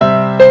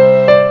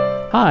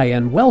Hi,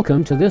 and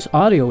welcome to this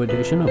audio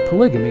edition of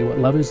Polygamy, What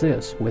Love Is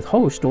This, with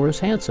host Doris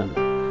Hanson.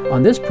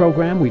 On this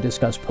program, we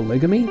discuss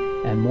polygamy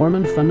and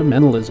Mormon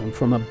fundamentalism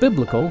from a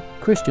biblical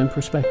Christian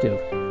perspective.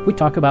 We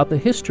talk about the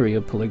history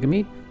of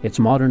polygamy, its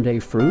modern-day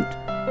fruit,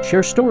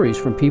 share stories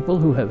from people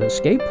who have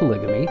escaped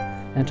polygamy,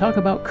 and talk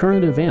about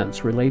current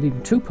events relating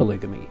to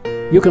polygamy.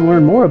 You can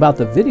learn more about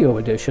the video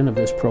edition of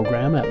this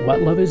program at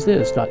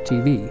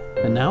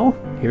whatloveisthis.tv. And now,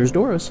 here's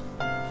Doris.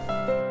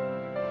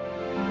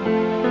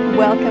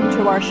 Welcome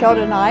to our show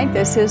tonight.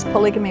 This is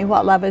Polygamy,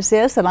 What Love Is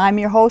This? And I'm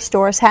your host,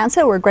 Doris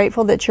Hanson. We're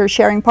grateful that you're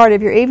sharing part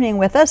of your evening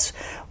with us.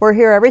 We're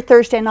here every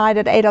Thursday night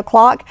at 8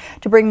 o'clock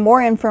to bring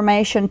more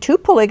information to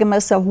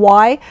polygamists of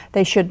why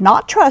they should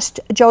not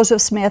trust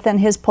Joseph Smith and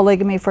his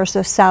polygamy for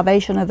the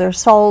salvation of their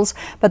souls,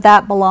 but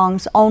that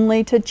belongs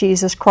only to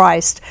Jesus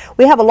Christ.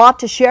 We have a lot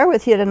to share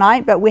with you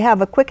tonight, but we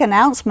have a quick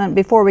announcement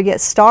before we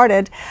get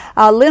started.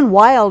 Lynn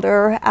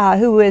Wilder,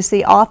 who is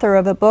the author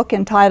of a book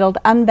entitled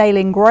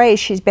Unveiling Grace,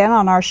 she's been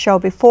on our show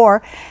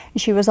before.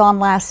 She was on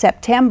last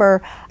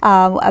September,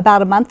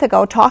 about a month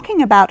ago,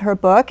 talking about her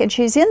book, and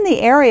she's in the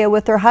area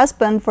with her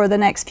husband for the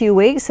next few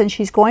weeks, and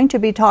she's going to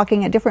be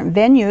talking at different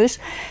venues,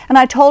 and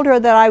I told her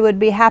that I would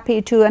be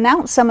happy to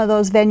announce some of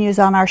those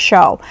venues on our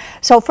show.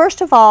 So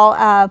first of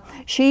all,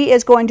 she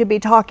is going to be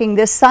talking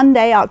this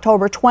Sunday,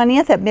 October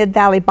 20th at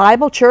Mid-Valley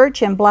Bible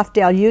Church in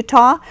Bluffdale,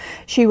 Utah.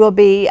 She will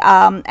be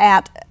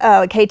at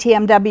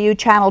KTMW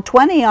Channel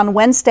 20 on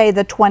Wednesday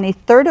the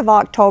 23rd of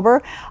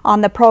October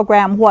on the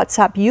program What's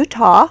Up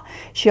Utah.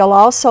 She'll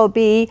also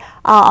be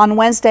on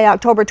Wednesday,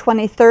 October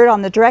 23rd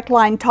on the Direct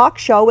Line Talk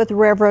Show with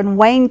Reverend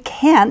Wayne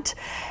Kent.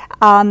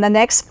 The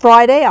next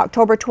Friday,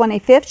 October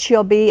 25th,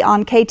 she'll be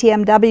on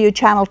KTMW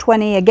Channel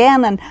 20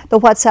 again and the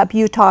What's Up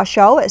Utah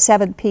show at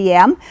 7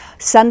 p.m.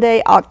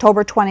 Sunday,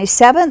 October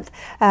 27th,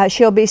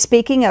 she'll be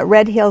speaking at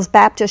Red Hills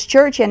Baptist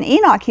Church in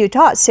Enoch,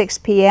 Utah at 6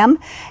 p.m.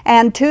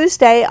 And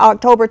Tuesday,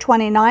 October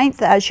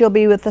 29th, she'll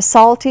be with the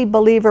Salty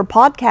Believer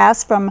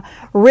podcast from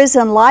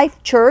Risen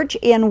Life Church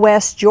in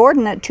West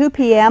Jordan at 2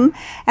 p.m.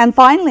 And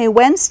finally,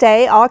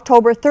 Wednesday,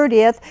 October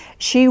 30th,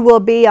 she will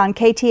be on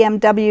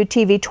KTMW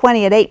TV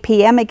 20 at 8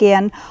 p.m. again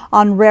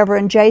on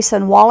Reverend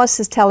Jason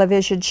Wallace's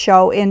television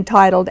show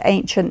entitled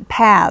Ancient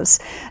Paths.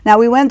 Now,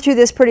 we went through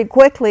this pretty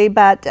quickly,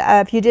 but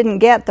if you didn't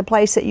get the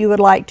place that you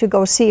would like to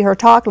go see her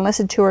talk and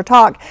listen to her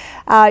talk,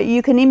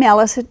 you can email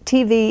us at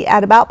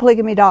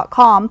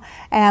tv@aboutpolygamy.com,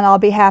 and I'll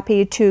be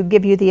happy to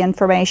give you the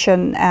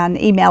information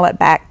and email it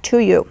back to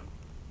you.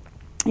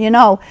 You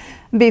know,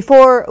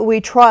 before we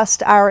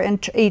trust our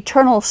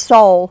eternal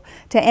soul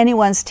to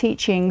anyone's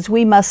teachings,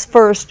 we must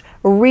first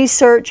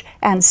research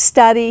and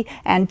study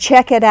and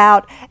check it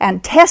out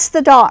and test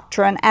the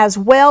doctrine as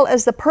well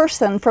as the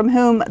person from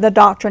whom the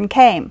doctrine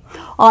came.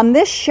 On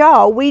this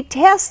show, we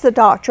test the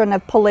doctrine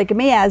of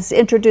polygamy as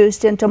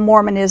introduced into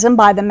Mormonism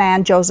by the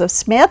man Joseph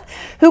Smith,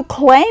 who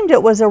claimed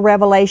it was a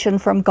revelation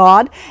from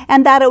God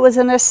and that it was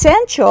an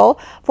essential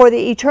for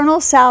the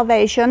eternal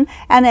salvation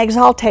and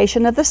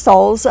exaltation of the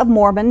souls of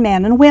Mormon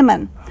men and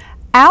women.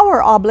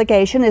 Our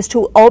obligation is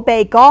to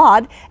obey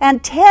God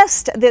and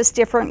test this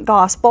different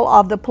gospel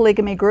of the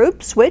polygamy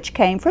groups, which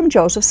came from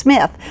Joseph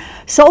Smith.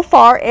 So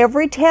far,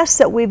 every test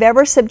that we've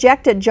ever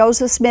subjected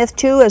Joseph Smith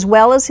to, as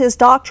well as his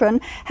doctrine,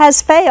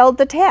 has failed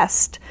the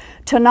test.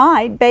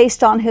 Tonight,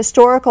 based on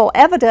historical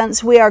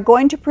evidence, we are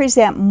going to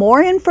present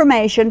more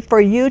information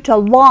for you to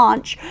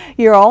launch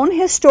your own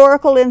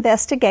historical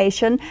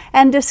investigation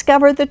and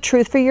discover the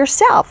truth for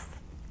yourself,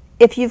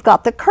 if you've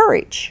got the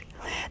courage.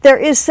 There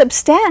is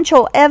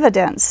substantial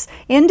evidence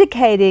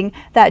indicating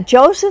that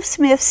Joseph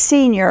Smith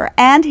Sr.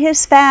 and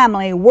his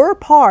family were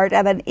part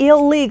of an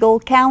illegal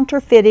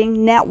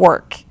counterfeiting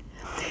network.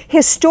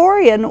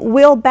 Historian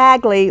Will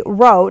Bagley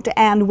wrote,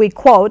 and we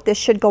quote, this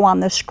should go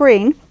on the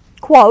screen,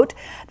 quote,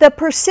 "The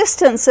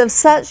persistence of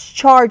such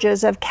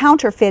charges of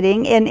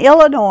counterfeiting in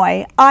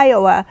Illinois,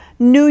 Iowa,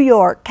 New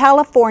York,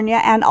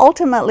 California, and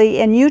ultimately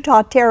in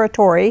Utah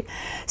Territory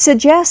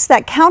suggests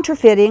that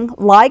counterfeiting,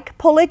 like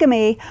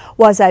polygamy,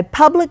 was a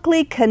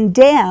publicly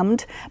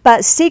condemned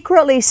but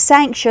secretly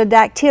sanctioned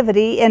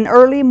activity in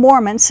early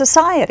Mormon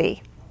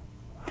society."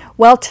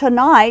 Well,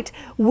 tonight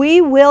we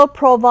will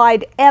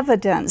provide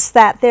evidence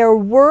that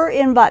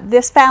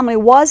this family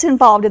was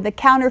involved in the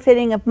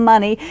counterfeiting of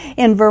money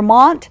in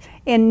Vermont,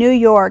 in New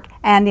York,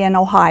 and in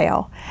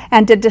Ohio.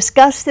 And to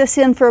discuss this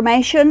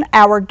information,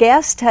 our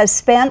guest has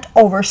spent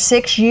over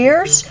 6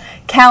 years,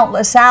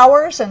 countless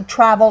hours, and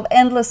traveled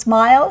endless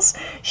miles.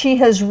 She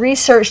has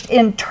researched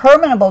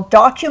interminable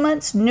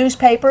documents,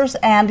 newspapers,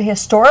 and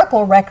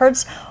historical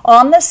records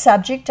on the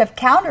subject of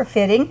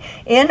counterfeiting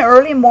in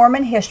early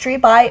Mormon history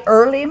by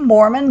early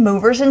Mormon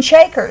movers and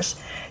shakers.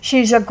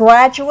 She's a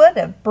graduate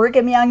of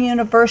Brigham Young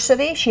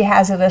University. She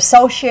has an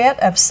Associate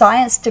of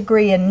Science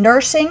degree in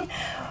nursing.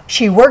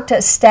 She worked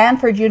at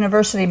Stanford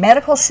University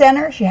Medical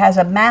Center. She has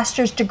a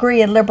master's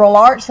degree in liberal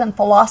arts and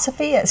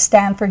philosophy at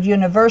Stanford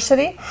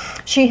University.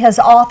 She has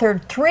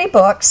authored 3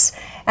 books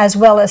as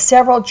well as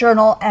several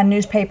journal and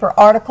newspaper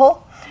articles.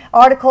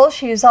 articles.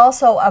 She is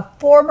also a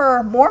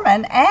former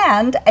Mormon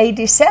and a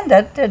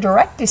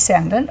direct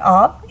descendant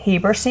of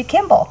Heber C.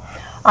 Kimball.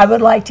 I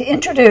would like to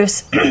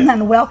introduce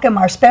and welcome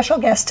our special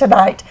guest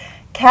tonight,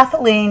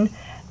 Kathleen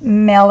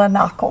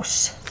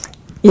Melanakos.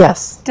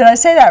 Yes. Did I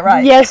say that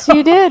right? Yes,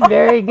 you did.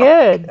 Very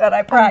good. Good,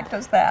 I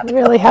practiced that. I'm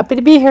really happy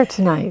to be here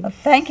tonight.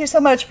 Thank you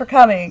so much for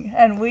coming.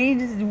 And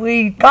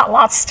we got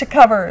lots to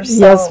cover. So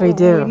yes, we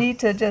do. We need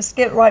to just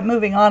get right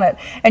moving on it.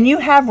 And you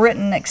have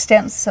written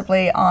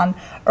extensively on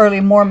early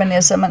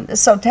Mormonism. And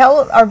so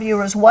tell our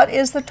viewers, what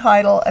is the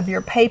title of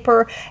your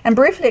paper? And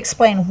briefly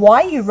explain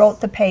why you wrote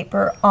the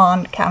paper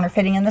on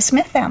counterfeiting in the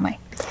Smith family.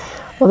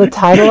 Well, the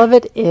title of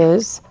it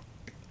is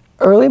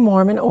Early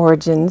Mormon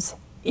Origins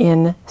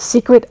in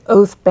Secret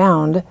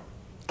Oath-Bound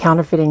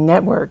Counterfeiting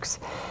Networks.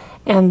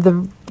 And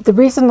the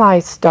reason I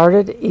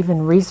started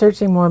even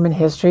researching Mormon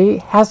history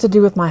has to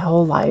do with my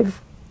whole life.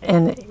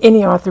 And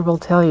any author will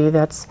tell you it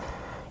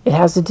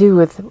has to do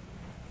with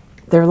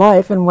their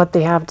life and what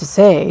they have to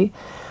say.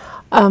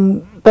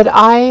 But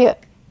I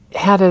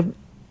had a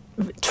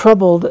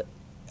troubled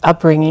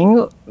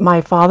upbringing.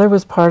 My father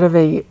was part of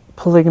a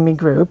polygamy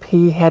group.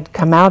 He had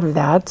come out of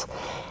that,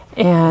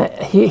 and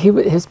he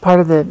was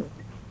part of the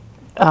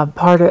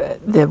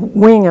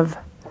wing of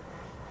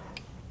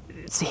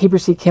Heber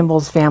C.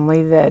 Kimball's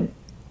family that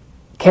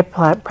kept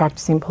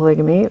practicing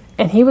polygamy,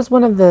 and he was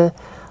one of the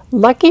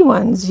lucky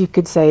ones, you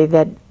could say,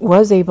 that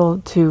was able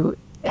to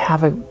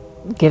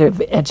get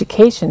an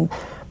education.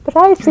 But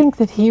I think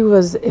that he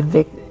was a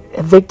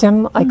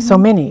victim, like so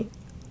many,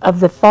 of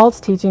the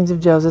false teachings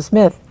of Joseph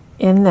Smith,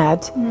 in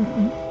that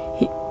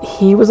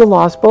he was a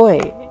lost boy.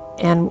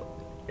 And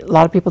a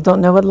lot of people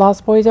don't know what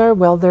lost boys are.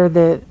 Well, they're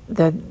the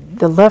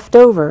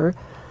leftover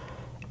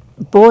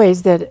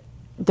boys that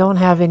don't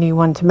have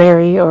anyone to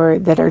marry or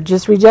that are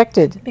just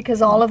rejected.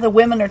 Because all of the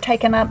women are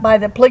taken up by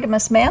the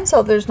polygamous man,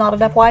 so there's not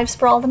enough wives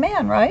for all the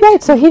men, right?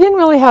 Right, so he didn't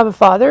really have a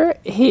father.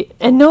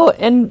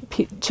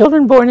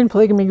 Children born in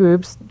polygamy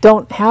groups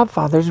don't have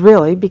fathers,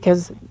 really,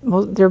 because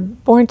they're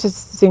born to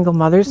single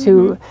mothers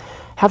who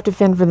have to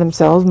fend for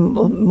themselves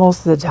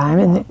most of the time.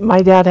 And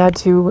my dad had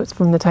to,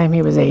 from the time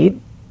he was 8,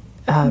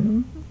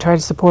 try to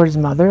support his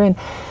mother. And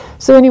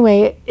so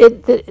anyway,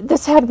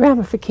 this had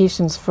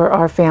ramifications for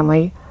our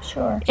family.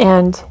 Sure.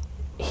 And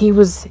he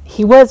was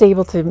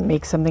able to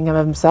make something of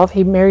himself.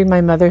 He married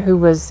my mother, who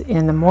was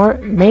in the more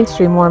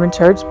mainstream Mormon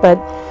church, but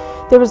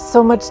there was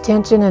so much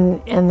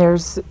tension, and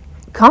there's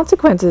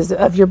consequences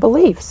of your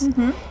beliefs.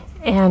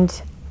 And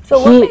so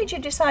what made you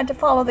decide to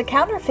follow the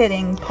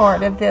counterfeiting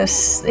part of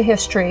this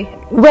history?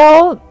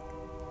 Well,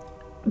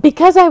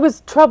 because I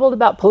was troubled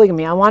about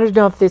polygamy. I wanted to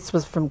know if this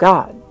was from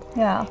God.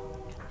 Yeah.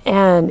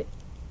 And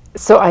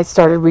so I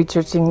started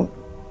researching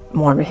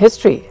Mormon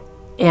history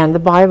and the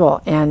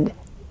Bible, and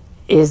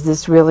is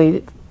this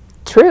really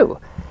true?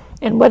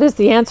 And what is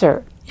the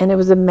answer? And it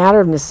was a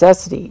matter of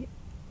necessity,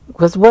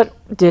 was what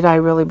did I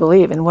really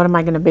believe, and what am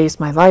I going to base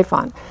my life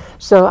on?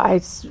 So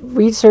I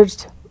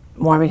researched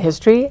Mormon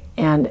history,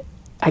 and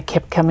I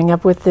kept coming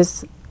up with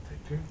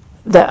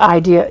the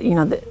idea,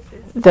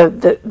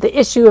 the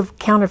issue of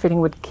counterfeiting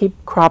would keep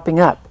cropping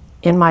up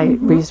in my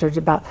research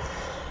about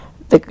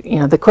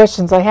the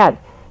questions I had.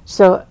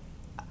 So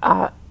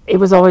it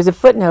was always a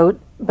footnote,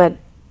 but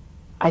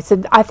I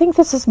said, I think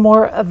this is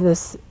more of a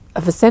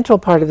central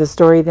part of the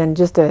story than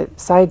just a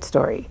side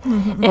story.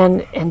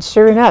 And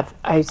sure enough,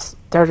 I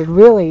started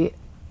really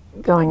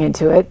going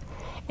into it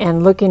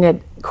and looking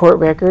at court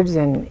records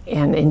and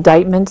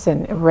indictments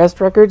and arrest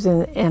records,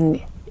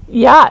 and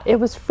yeah, it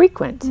was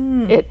frequent.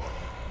 It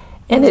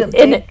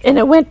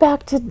went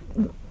back to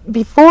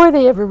before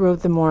they ever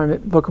wrote the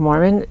Book of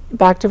Mormon,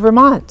 back to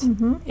Vermont.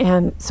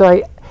 And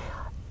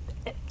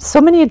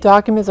so many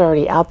documents are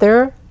already out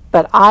there,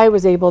 but I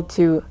was able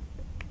to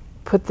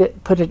put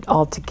it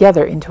all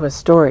together into a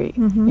story.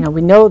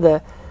 We know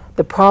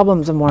the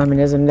problems of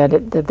Mormonism,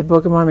 that the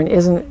Book of Mormon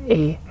isn't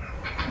a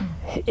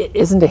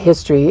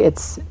history.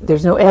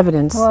 There's no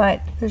evidence.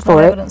 Right. There's no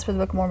evidence for the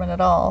Book of Mormon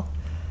at all.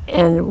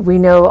 And we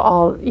know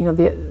all.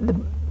 The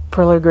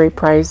Pearl of Great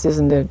Price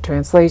isn't a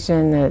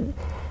translation. That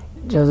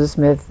Joseph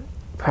Smith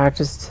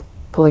practiced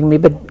polygamy,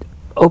 but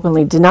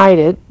openly denied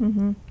it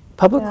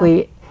publicly.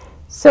 Yeah.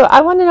 So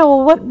I want to know,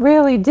 well, what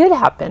really did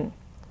happen?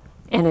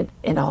 And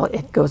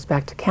it goes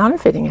back to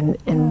counterfeiting.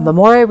 And the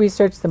more I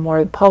researched, the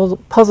more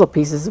puzzle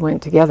pieces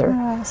went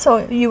together.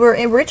 So you were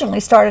originally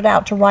started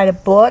out to write a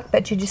book,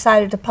 but you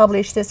decided to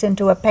publish this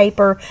into a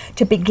paper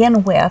to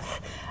begin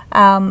with.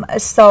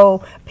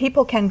 So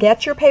people can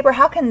get your paper.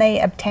 How can they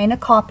obtain a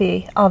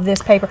copy of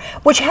this paper,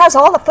 which has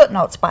all the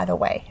footnotes, by the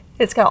way?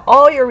 It's got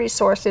all your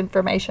resource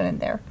information in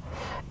there.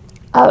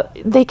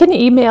 They can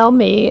email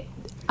me.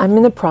 I'm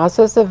in the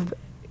process of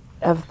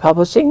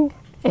publishing,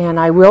 and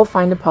I will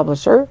find a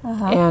publisher.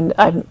 And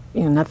I'm,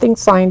 nothing's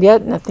signed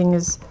yet, nothing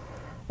is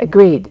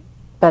agreed,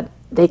 but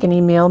they can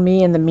email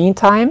me in the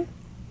meantime.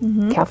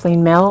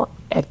 Kathleen Mel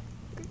at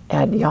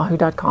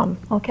yahoo.com.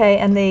 Okay,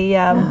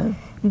 and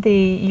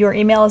your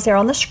email is there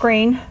on the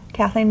screen,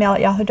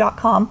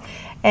 KathleenMel@yahoo.com.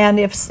 And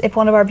if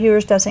one of our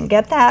viewers doesn't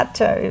get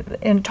that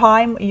in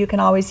time, you can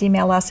always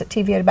email us at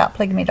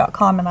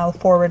tv@aboutpolygamy.com, and I'll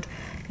forward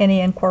any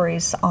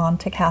inquiries on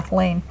to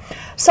Kathleen.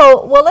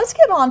 So, well, let's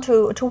get on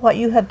to what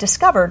you have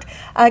discovered.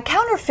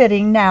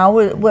 Counterfeiting now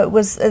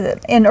was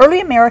in early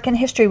American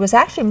history was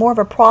actually more of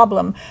a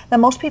problem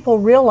than most people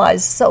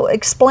realize. So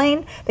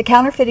explain the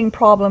counterfeiting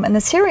problem and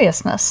the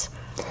seriousness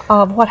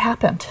of what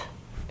happened.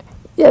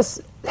 Yes,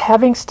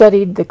 having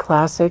studied the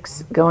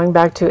classics, going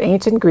back to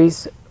ancient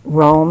Greece,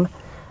 Rome,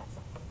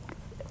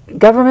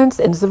 governments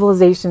and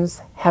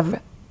civilizations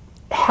have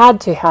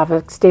had to have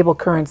a stable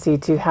currency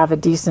to have a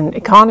decent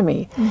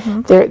economy.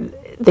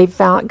 They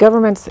found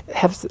governments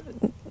have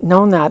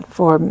known that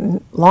for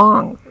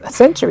long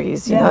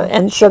centuries, you know,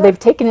 and so they've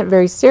taken it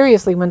very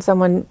seriously when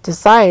someone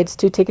decides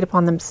to take it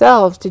upon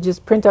themselves to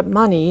just print up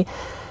money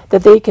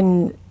that they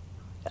can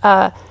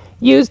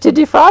use to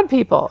defraud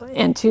people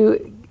and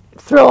to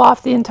throw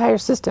off the entire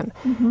system.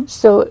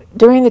 So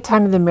during the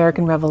time of the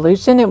American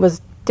Revolution, it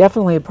was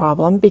definitely a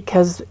problem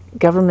because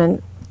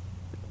governments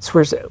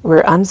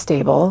were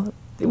unstable.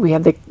 We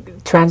had the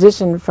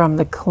transition from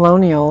the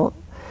colonial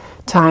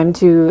time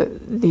to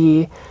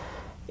the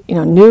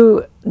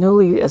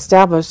newly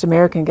established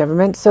American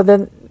government.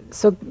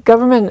 So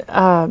government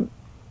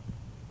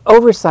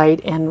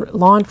oversight and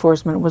law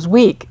enforcement was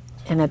weak,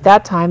 and at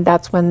that time,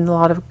 that's when a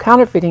lot of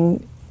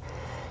counterfeiting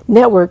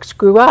networks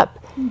grew up,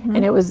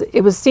 and it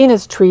was seen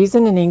as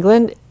treason in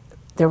England.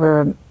 There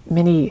were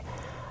many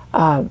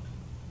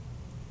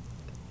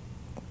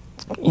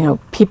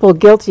people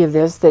guilty of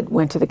this that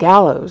went to the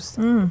gallows,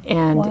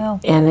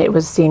 and it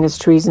was seen as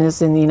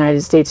treasonous in the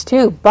United States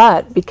too.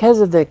 But because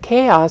of the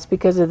chaos,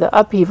 because of the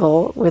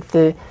upheaval with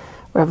the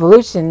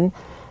revolution,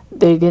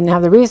 they didn't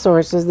have the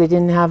resources, they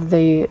didn't have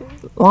the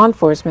law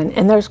enforcement,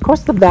 and there's of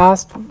course the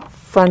vast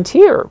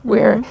frontier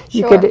where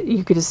you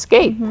could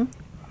escape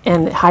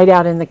and hide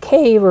out in the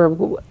cave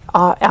or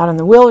out in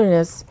the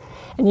wilderness,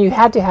 and you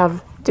had to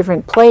have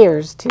different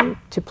players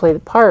to play the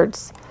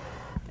parts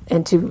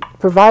and to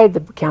provide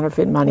the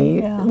counterfeit money,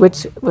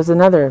 which was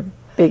another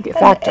big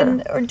factor.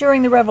 And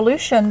during the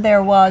Revolution,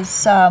 there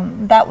was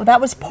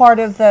that was part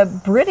of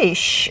the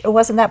British.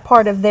 Wasn't that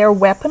part of their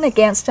weapon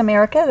against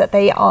America? That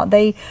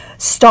they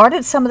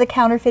started some of the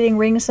counterfeiting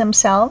rings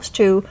themselves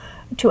to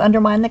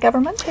undermine the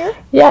government here?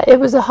 Yeah, it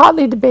was a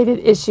hotly debated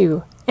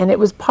issue, and it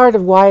was part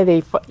of why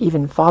they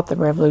even fought the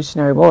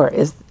Revolutionary War.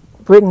 Is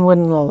Britain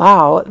wouldn't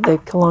allow the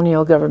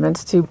colonial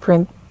governments to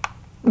print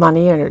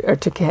money or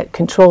to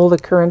control the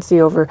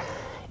currency over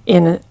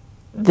in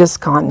this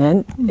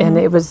continent, and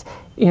it was,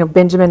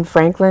 Benjamin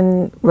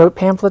Franklin wrote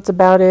pamphlets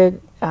about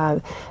it.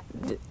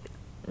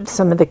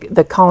 Some of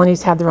the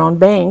colonies had their own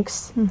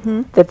banks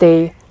that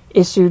they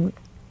issued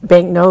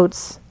bank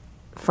notes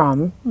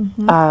from,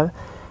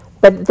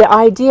 but the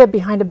idea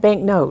behind a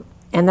bank note,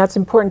 and that's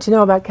important to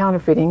know about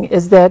counterfeiting,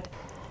 is that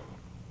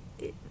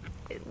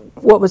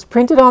what was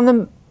printed on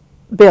the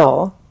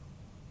bill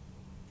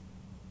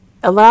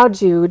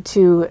allowed you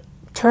to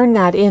turn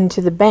that into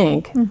the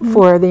bank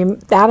for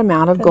that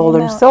amount of gold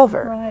or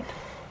silver. Right.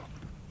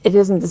 It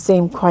isn't the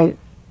same quite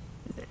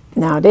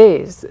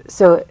nowadays.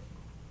 So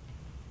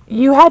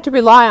you had to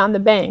rely on the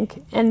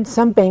bank, and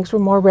some banks were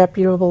more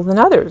reputable than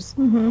others.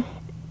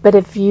 But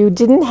if you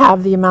didn't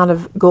have the amount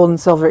of gold and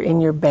silver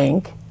in your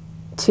bank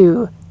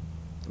to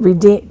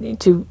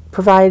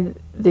provide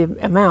the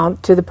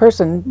amount to the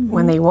person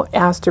when they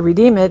asked to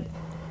redeem it,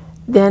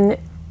 then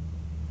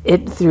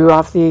it threw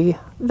off the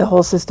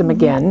whole system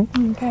again.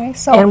 Okay,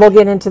 so and we'll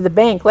get into the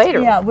bank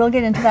later. Yeah, we'll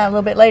get into that a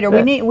little bit later.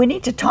 We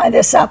need to tie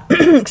this up,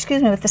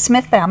 excuse me, with the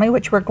Smith family,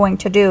 which we're going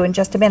to do in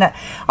just a minute.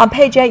 On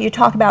page 8, you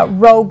talk about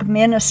rogue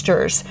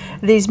ministers.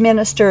 These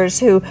ministers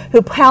who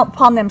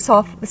pawn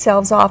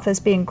themselves off as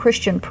being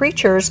Christian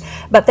preachers,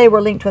 but they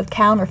were linked with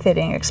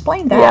counterfeiting.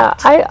 Explain that.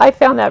 Yeah, I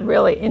found that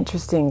really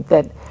interesting.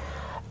 That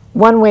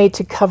one way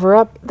to cover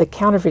up the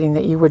counterfeiting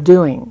that you were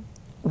doing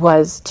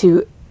was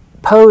to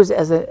pose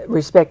as a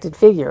respected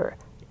figure.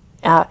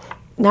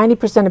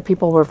 90% of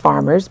people were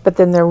farmers, but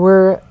then there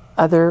were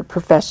other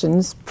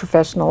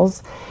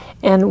professionals,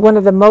 and one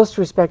of the most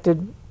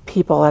respected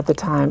people at the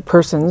time,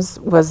 persons,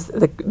 was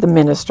the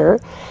minister.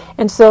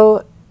 And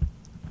so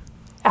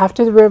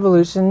after the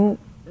Revolution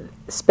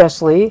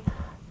especially,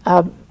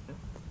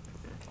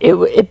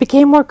 it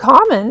became more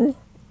common,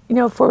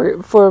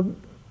 for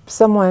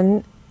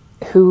someone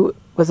who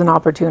was an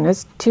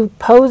opportunist to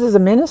pose as a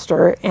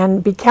minister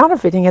and be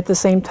counterfeiting at the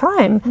same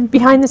time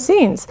behind the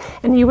scenes,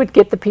 and you would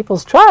get the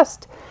people's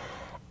trust.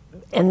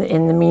 And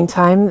in the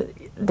meantime,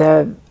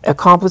 the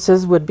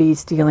accomplices would be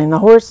stealing the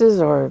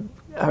horses or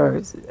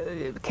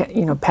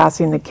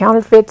passing the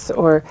counterfeits.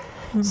 Or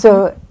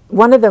so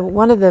one of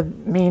the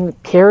main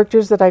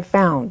characters that I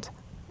found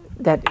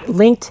that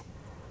linked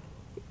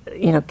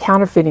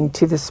counterfeiting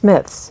to the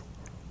Smiths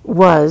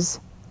was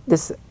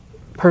this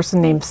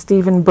person named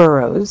Stephen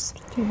Burrows.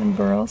 Stephen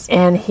Burrows.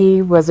 And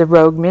he was a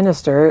rogue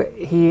minister.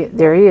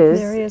 There he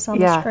is on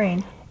the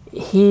screen.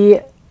 He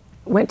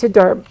went to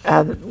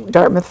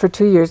Dartmouth for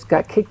 2 years,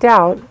 got kicked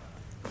out,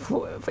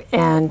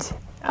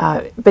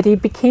 but he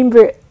became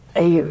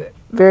a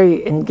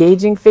very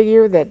engaging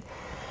figure that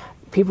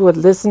people would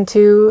listen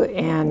to,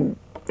 and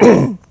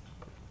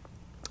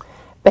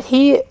but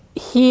he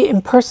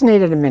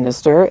impersonated a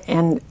minister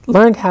and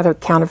learned how to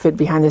counterfeit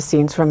behind the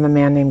scenes from a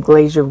man named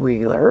Glazier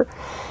Wheeler.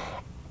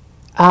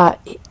 Do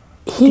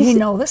you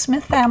know the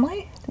Smith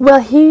family?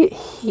 Well,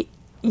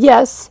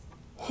 yes,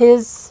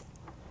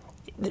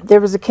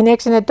 there was a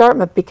connection at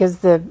Dartmouth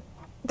because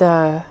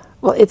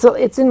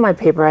it's in my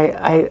paper.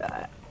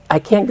 I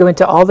can't go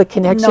into all the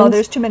connections. No,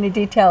 there's too many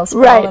details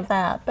for all of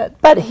that.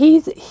 But he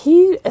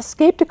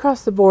escaped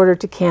across the border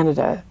to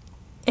Canada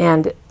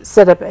and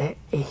set up a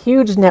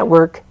huge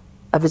network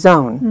of his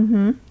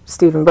own,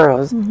 Stephen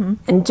Burrows,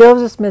 and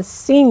Joseph Smith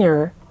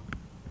Sr.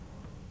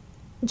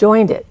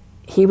 joined it.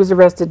 He was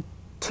arrested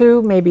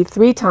 2, maybe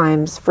 3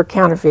 times for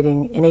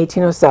counterfeiting in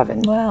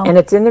 1807. Wow. And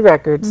it's in the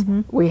records.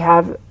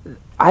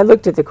 I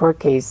looked at the court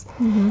case.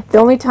 The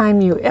only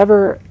time you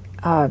ever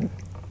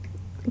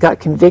got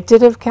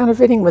convicted of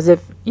counterfeiting was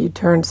if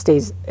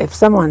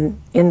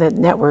someone in the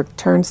network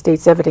turned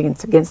state's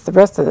evidence against the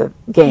rest of the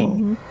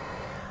gang.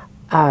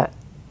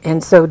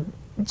 And so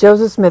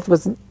Joseph Smith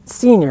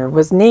Sr.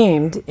 was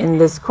named in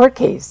this court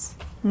case.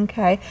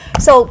 Okay,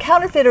 so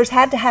counterfeiters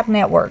had to have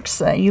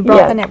networks. You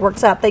brought the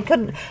networks up. They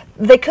couldn't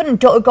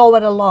go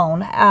it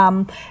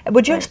alone.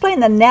 Would you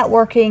explain the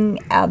networking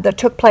that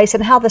took place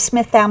and how the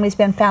Smith family's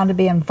been found to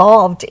be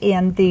involved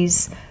in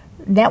these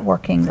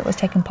networking that was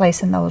taking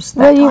place in those?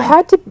 Well, you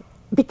had to,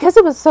 because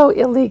it was so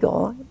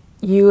illegal.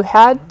 You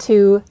had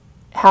to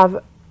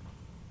have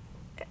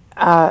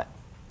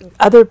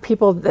other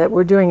people that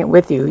were doing it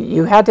with you.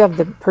 You had to have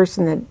the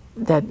person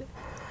that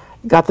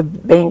got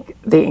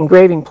the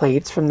engraving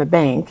plates from the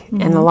bank,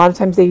 and a lot of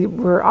times they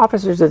were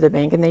officers of the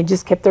bank, and they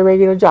just kept their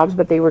regular jobs,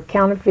 but they were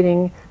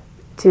counterfeiting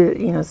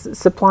to,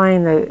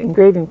 supplying the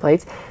engraving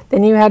plates.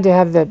 Then you had to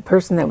have the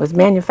person that was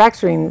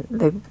manufacturing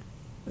the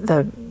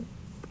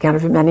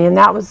counterfeit money, and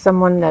that was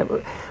someone that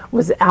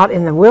was out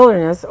in the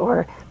wilderness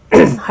or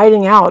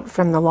hiding out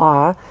from the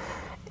law.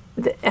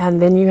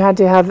 And then you had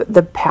to have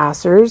the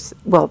passers,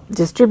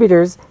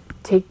 distributors,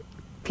 take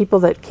people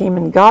that came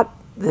and got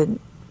the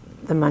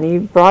money,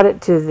 brought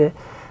it to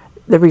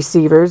the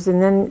receivers,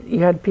 and then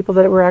you had people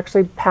that were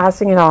actually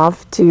passing it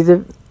off to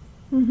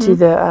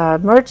the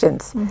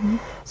merchants.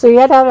 So you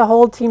had to have a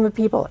whole team of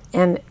people,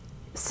 and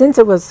since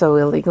it was so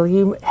illegal,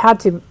 you had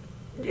to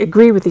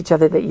agree with each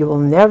other that you will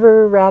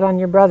never rat on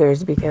your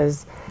brothers,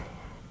 because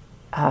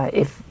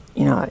if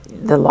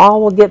the law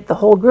will get the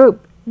whole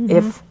group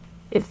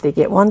if they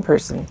get one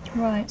person.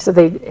 Right. So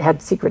they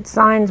had secret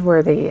signs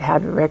where they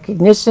had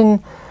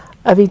recognition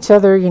of each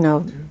other,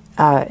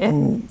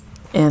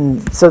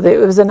 and so it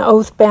was an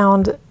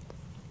oath-bound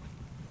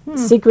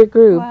secret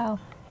group. Wow.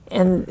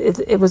 And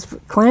it was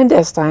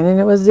clandestine, and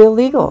it was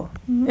illegal.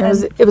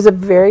 It was a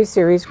very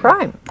serious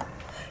crime.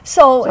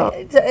 So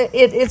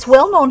it's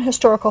well-known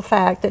historical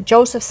fact that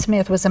Joseph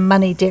Smith was a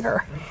money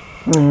digger.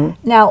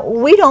 Now,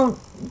 we don't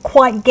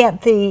quite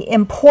get the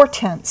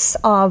importance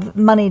of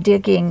money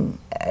digging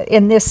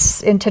in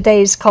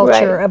today's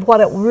culture, of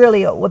what it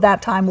really at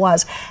that time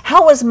was.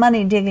 How was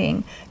money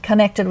digging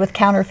connected with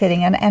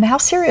counterfeiting, and how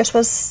serious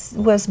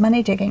was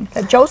money digging?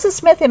 Joseph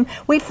Smith,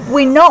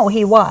 we know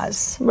he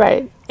was.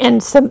 Right.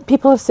 And some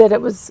people have said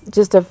it was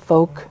just a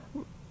folk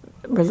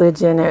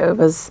religion. It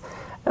was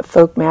a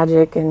folk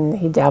magic, and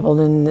he dabbled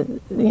in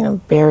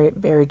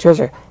buried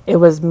treasure. It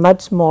was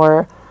much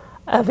more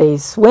of a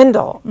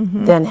swindle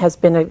than has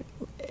been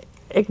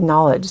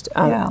acknowledged.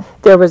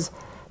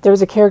 There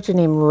was a character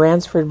named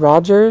Ransford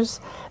Rogers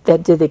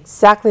that did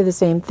exactly the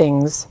same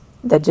things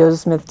that Joseph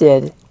Smith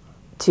did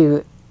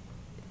to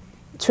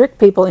trick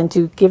people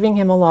into giving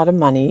him a lot of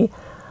money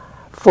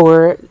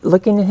for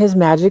looking at his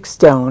magic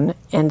stone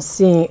and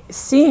seeing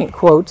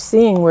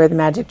where the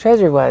magic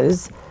treasure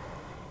was,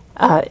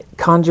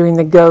 conjuring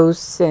the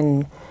ghosts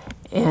and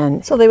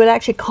so they would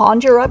actually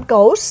conjure up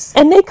ghosts.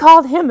 And they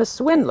called him a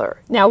swindler.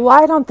 Now,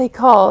 why don't they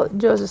call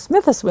Joseph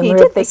Smith a swindler?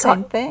 He did the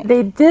same thing.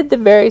 They did the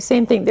very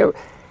same thing.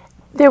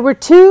 There were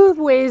 2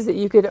 ways that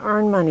you could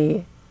earn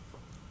money.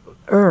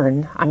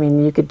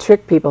 You could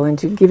trick people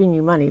into giving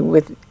you money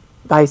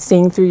by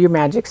seeing through your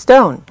magic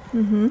stone.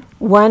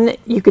 One,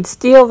 you could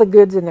steal the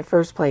goods in the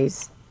first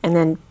place and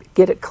then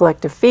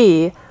collect a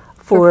fee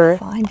for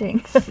finding.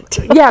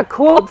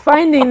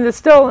 finding the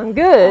stolen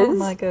goods. Oh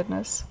my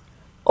goodness.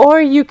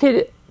 Or you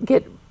could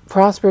get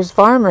prosperous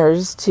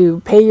farmers to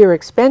pay your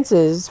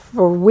expenses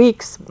for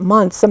weeks,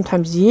 months,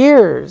 sometimes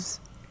years.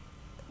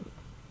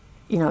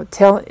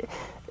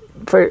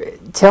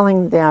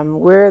 Telling them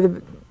where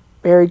the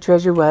buried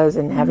treasure was,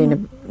 and having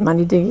a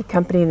money digging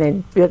company,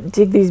 and they'd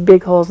dig these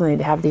big holes, and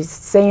they'd have these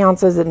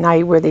seances at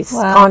night where they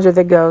conjure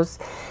the ghosts.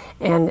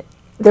 And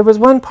there was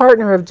one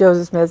partner of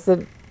Joseph Smith's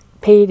that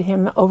paid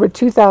him over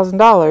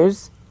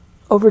 $2,000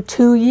 over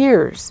 2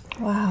 years.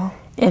 Wow.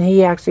 And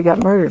he actually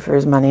got murdered for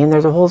his money, and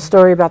there's a whole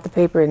story about the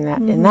paper in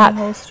that.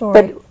 Whole story.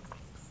 But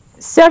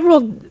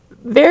several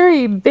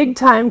very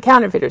big-time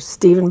counterfeiters,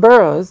 Stephen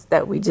Burrows,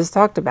 that we just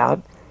talked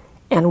about,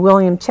 and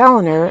William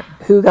Challoner,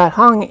 who got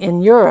hung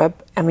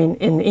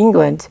in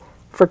England,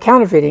 for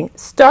counterfeiting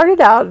started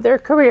out their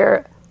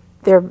career,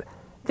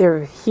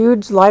 their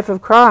huge life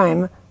of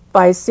crime,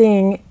 by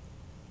seeing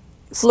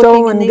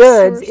stolen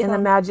goods in the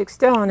magic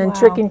stone and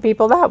tricking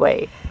people that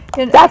way.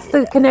 That's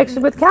the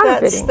connection with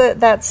counterfeiting.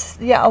 That's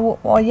yeah.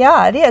 Well,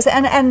 yeah, it is,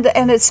 and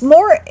it's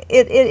more.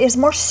 It is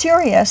more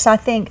serious, I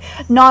think,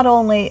 not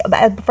only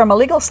from a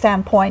legal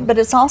standpoint, but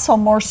it's also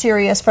more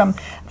serious from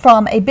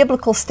a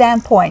biblical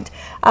standpoint.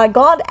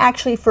 God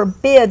actually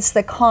forbids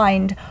the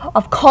kind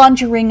of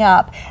conjuring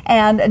up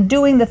and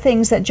doing the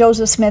things that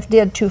Joseph Smith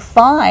did to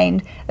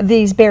find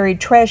these buried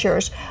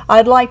treasures.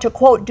 I'd like to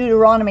quote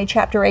Deuteronomy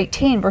chapter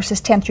 18,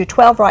 verses 10 through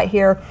 12 right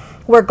here,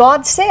 where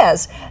God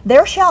says,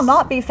 "There shall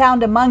not be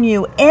found among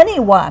you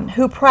anyone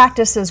who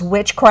practices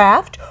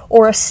witchcraft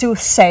or a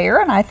soothsayer,"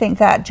 and I think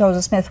that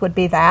Joseph Smith would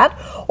be that,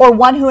 "or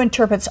one who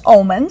interprets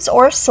omens,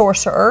 or a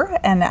sorcerer,"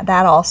 and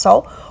that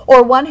also,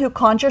 "or one who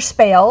conjures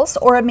spells,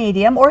 or a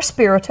medium, or a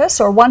spiritist,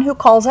 or one who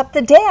calls up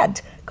the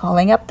dead,"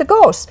 calling up the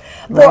ghosts.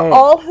 "For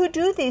all who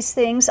do these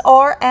things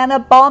are an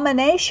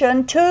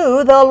abomination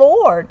to the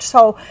Lord."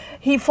 So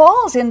he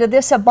falls into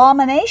this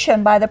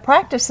abomination by the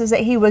practices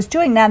that he was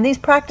doing. Now, and these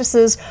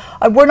practices,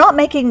 we're not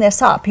making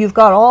this up. You've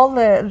got all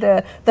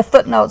the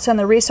footnotes and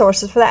the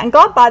resources for that. And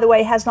God, by the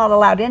way, has not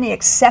allowed any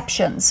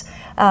exceptions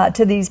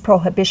to these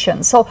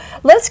prohibitions. So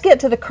let's get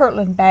to the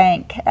Kirtland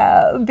Bank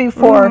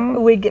before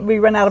we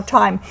run out of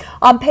time.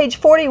 On page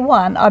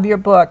 41 of your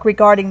book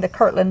regarding the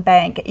Kirtland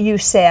Bank, you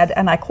said,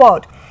 and I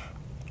quote,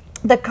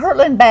 "The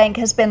Kirtland Bank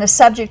has been a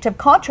subject of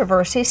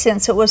controversy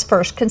since it was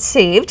first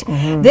conceived.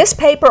 This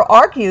paper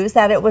argues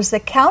that it was the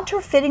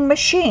counterfeiting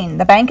machine,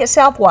 the bank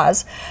itself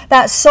was,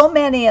 that so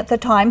many at the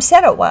time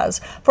said it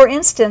was. For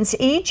instance,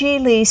 E.G.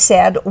 Lee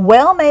said,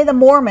 'Well may the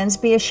Mormons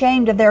be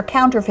ashamed of their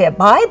counterfeit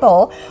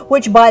Bible,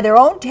 which by their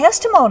own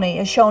testimony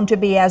is shown to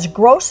be as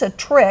gross a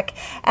trick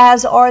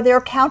as are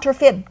their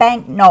counterfeit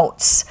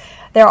banknotes.'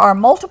 There are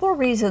multiple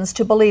reasons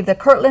to believe the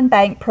Kirtland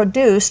Bank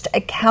produced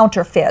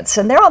counterfeits."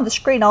 And there on the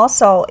screen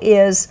also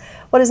is,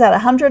 what is that, a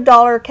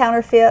 $100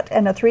 counterfeit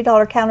and a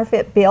 $3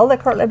 counterfeit bill the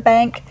Kirtland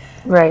Bank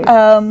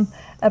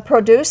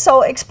produced.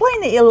 So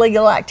explain the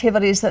illegal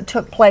activities that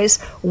took place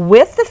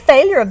with the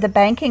failure of the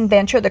banking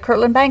venture, the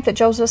Kirtland Bank, that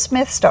Joseph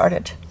Smith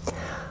started.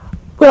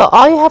 Well,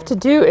 all you have to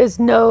do is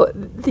know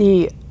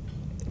the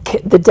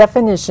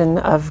definition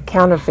of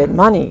counterfeit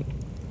money.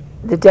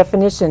 The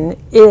definition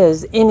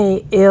is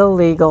any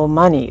illegal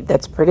money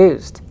that's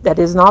produced, that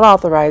is not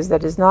authorized,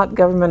 that is not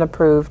government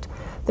approved,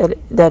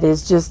 that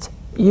is just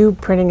you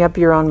printing up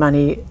your own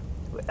money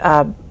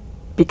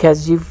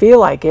because you feel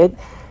like it.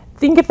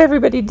 Think if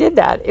everybody did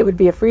that, it would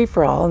be a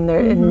free-for-all,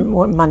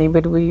 and money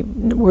would be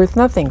worth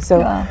nothing.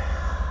 So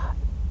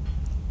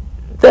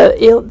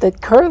the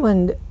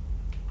Kirtland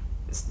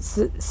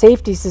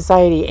Safety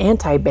Society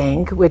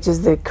Anti-Bank, which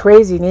is the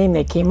crazy name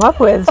they came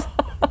up with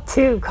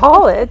to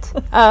call it,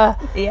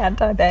 the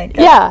Anti-Bank.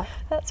 Yeah,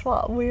 that's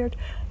weird.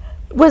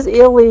 Was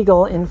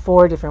illegal in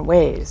 4 different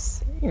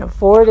ways.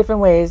 4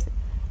 different ways.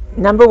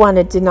 Number one,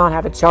 it did not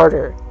have a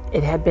charter.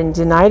 It had been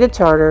denied a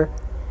charter,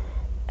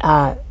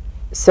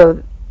 so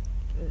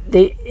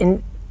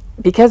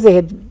because they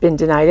had been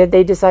denied it,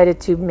 they decided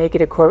to make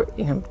it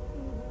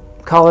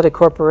call it a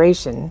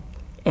corporation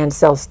and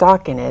sell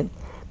stock in it.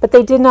 But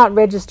they did not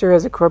register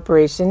as a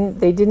corporation.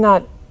 They did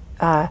not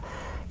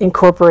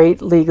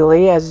incorporate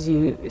legally as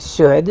you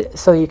should,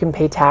 so you can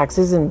pay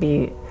taxes and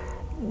be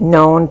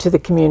known to the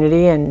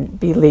community and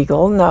be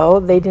legal. No,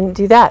 they didn't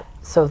do that.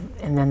 So,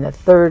 and then the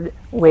third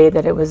way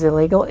that it was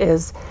illegal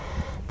is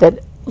that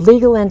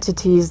legal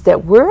entities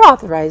that were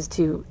authorized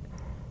to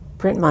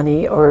print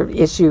money or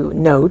issue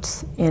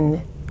notes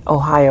in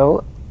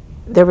Ohio,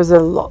 there was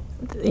the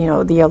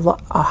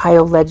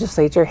Ohio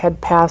legislature had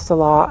passed a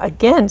law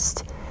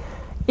against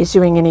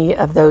issuing any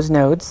of those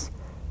notes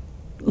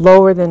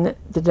lower than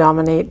the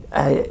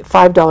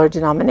 $5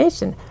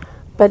 denomination.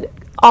 But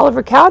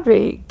Oliver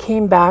Cowdery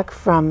came back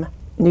from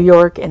New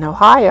York and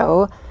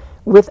Ohio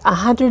with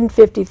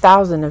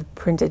 150,000 of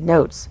printed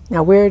notes.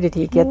 Now, where did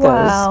he get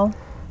those?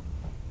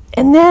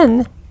 And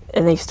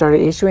they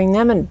started issuing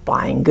them and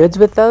buying goods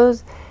with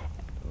those,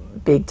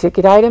 big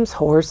ticket items,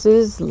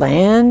 horses,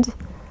 land,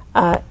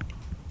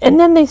 and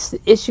then they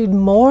issued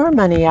more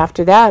money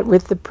after that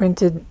with the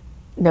printed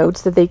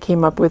notes that they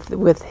came up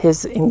with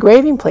his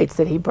engraving plates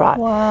that he brought.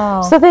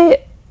 Wow. So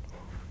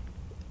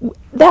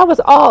that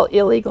was all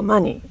illegal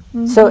money.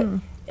 So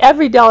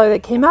every dollar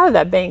that came out of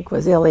that bank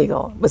was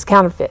illegal, was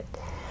counterfeit.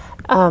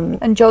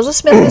 And Joseph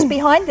Smith was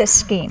behind this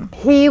scheme.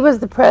 He was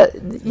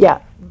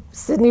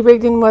Sidney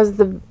Rigdon was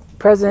the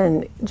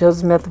president.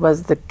 Joseph Smith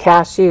was the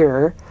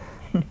cashier.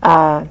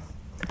 But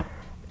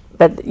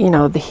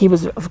he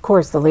was, of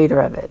course, the leader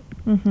of it.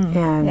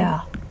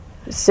 And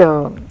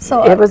so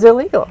it was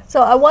illegal.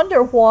 So I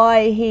wonder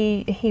why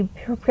he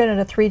printed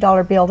a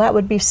 $3 bill. That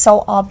would be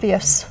so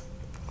obvious.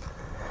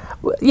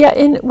 Yeah,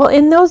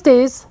 in those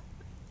days,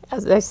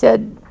 as I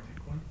said,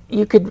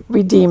 you could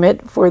redeem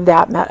it for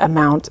that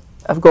amount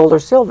of gold or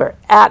silver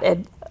at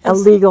a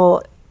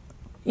legal,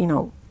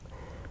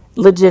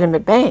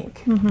 legitimate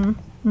bank.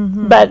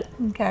 But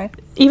Okay.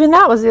 even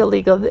that was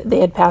illegal. They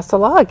had passed a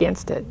law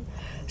against it.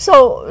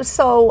 So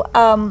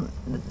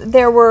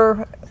there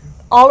were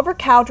Oliver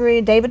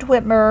Cowdery, David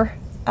Whitmer,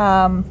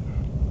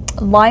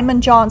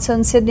 Lyman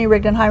Johnson, Sidney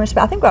Rigdon, Hiram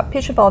Smith. I think we've got a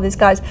picture of all these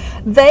guys.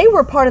 They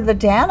were part of the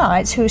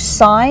Danites who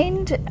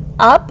signed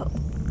up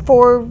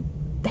for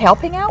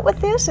helping out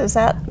with this. Is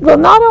that? Well,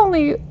 not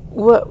only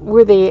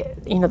were they,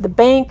 the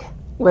bank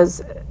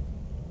was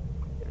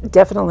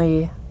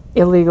definitely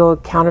illegal,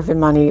 counterfeit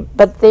money,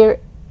 but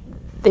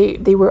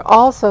they were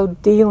also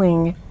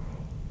dealing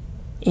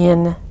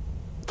in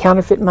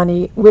counterfeit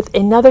money with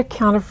another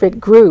counterfeit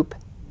group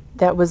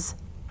that was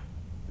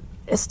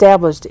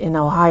established in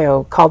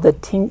Ohio called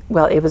it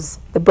was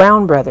the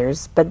Brown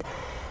Brothers, but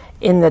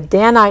in the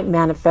Danite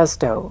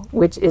Manifesto,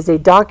 which is a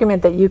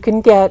document that you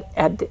can get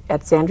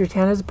at Sandra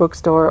Tanner's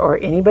bookstore, or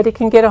anybody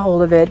can get a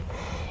hold of it.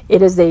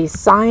 It is a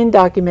signed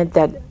document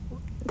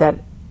that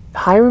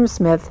Hiram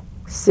Smith,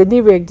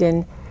 Sidney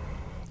Rigdon,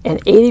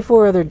 and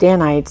 84 other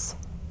Danites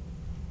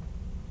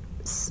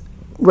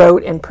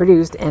wrote and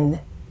produced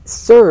and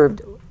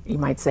served, you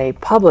might say,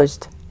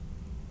 published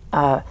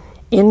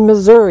in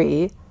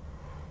Missouri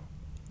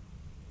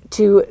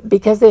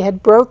because they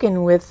had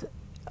broken with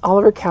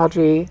Oliver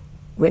Cowdery,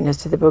 witness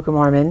to the Book of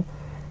Mormon,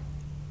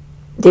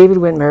 David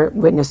Whitmer,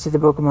 witness to the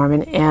Book of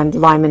Mormon, and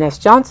Lyman S.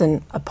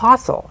 Johnson,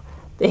 apostle.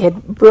 They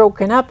had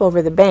broken up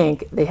over the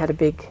bank. They had a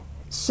big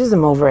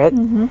schism over it.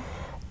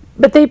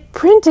 But they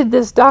printed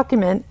this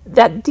document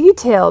that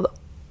detailed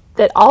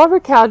that Oliver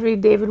Cowdery,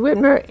 David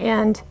Whitmer,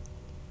 and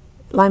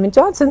Lyman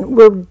Johnson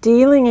were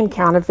dealing in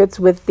counterfeits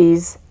with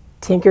these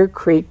Tinker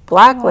Creek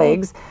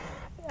Blacklegs,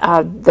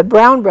 the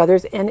Brown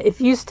Brothers. And if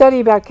you study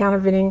about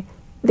counterfeiting,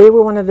 they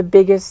were one of the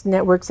biggest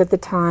networks at the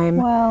time.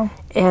 Wow.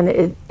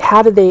 And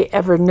how did they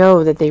ever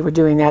know that they were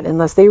doing that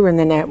unless they were in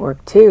the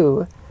network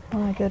too? Oh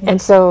my goodness.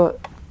 And so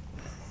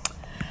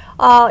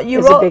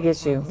it's a big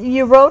issue.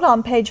 You wrote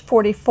on page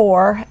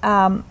 44,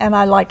 and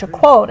I like to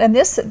quote, and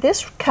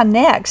this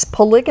connects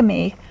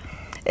polygamy.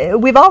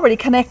 We've already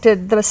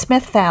connected the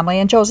Smith family,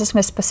 and Joseph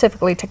Smith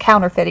specifically, to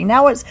counterfeiting.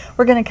 Now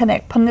we're going to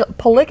connect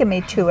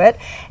polygamy to it.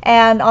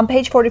 And on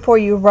page 44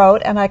 you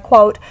wrote, and I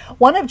quote,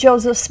 "One of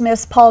Joseph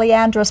Smith's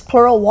polyandrous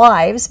plural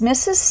wives,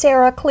 Mrs.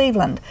 Sarah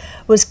Cleveland,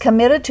 was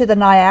committed to the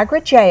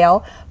Niagara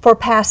jail for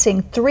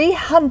passing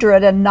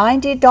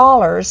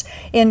 $390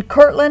 in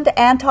Kirtland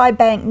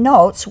anti-bank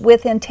notes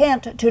with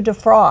intent to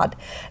defraud.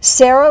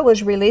 Sarah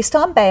was released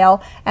on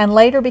bail and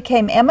later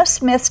became Emma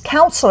Smith's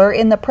counselor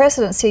in the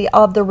presidency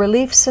of the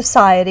Relief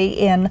Society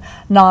in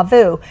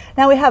Nauvoo."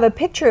 Now we have a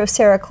picture of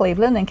Sarah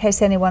Cleveland in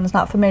case anyone is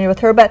not familiar with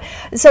her. But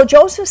so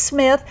Joseph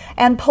Smith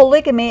and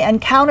polygamy and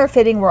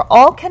counterfeiting were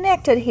all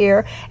connected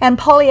here, and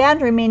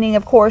polyandry meaning,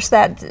 of course,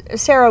 that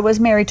Sarah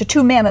was married to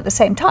two men at the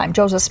same time,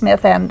 Joseph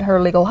Smith and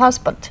her legal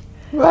husband.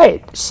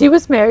 Right. She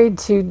was married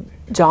to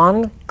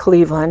John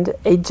Cleveland,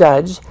 a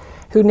judge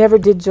who never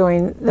did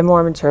join the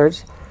Mormon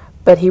Church,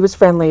 but he was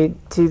friendly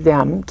to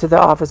them, to the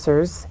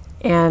officers,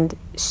 and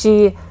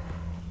she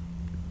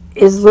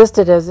is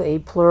listed as a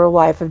plural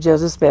wife of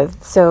Joseph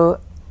Smith. So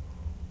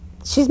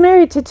she's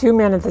married to two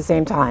men at the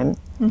same time.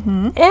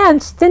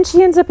 And then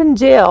she ends up in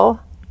jail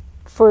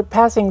for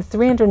passing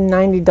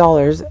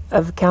 $390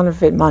 of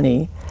counterfeit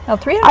money. Now,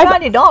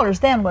 $390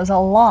 then was a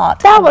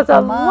lot. That was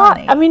a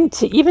money. lot. I mean,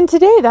 even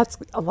today, that's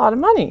a lot of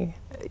money,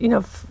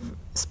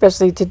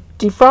 especially to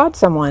defraud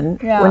someone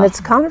when it's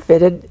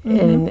counterfeited.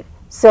 And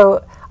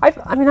so,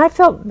 I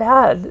felt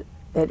bad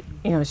that,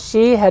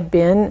 she had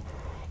been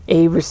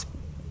a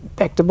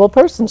respectable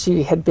person.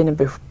 She had been a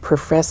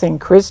professing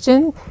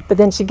Christian, but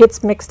then she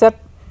gets mixed up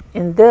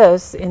in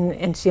this,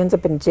 and she ends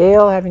up in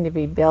jail having to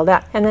be bailed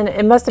out. And then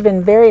it must have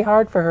been very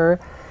hard for her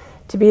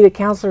to be the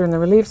counselor in the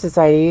Relief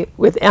Society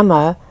with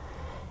Emma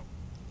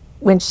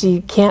when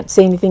she can't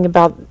say anything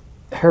about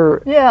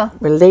her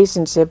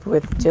relationship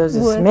with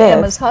Joseph Smith. With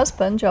Emma's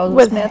husband,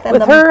 Joseph Smith.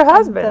 And her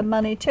husband. The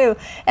money, too.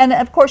 And,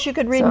 of course, you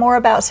could read more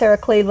about Sarah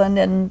Cleveland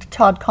in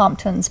Todd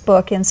Compton's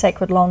book, In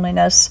Sacred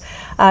Loneliness.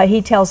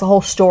 He tells the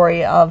whole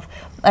story of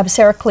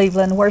Sarah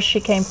Cleveland, where she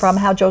came from,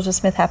 how Joseph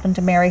Smith happened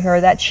to marry her,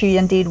 that she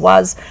indeed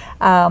was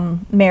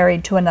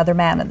married to another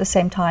man at the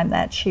same time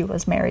that she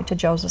was married to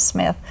Joseph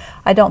Smith.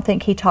 I don't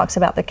think he talks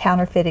about the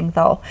counterfeiting,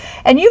 though.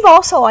 And you've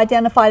also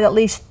identified at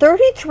least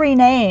 33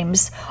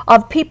 names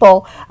of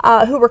people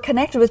who were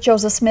connected with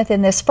Joseph Smith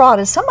in this fraud.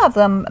 And some of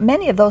them,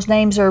 many of those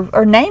names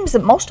are names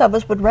that most of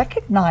us would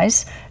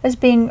recognize as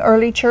being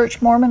early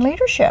church Mormon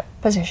leadership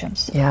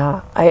positions.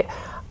 Yeah,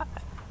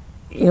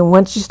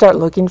 once you start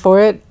looking for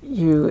it,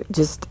 you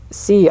just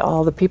see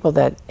all the people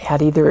that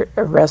had either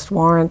arrest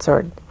warrants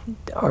or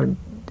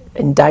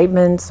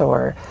indictments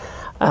or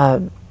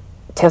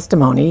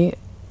testimony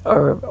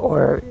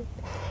or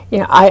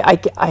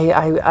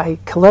I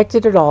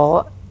collected it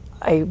all.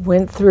 I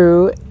went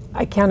through.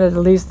 I counted at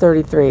least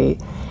 33,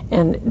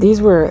 and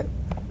these were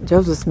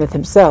Joseph Smith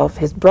himself,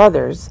 his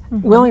brothers.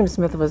 William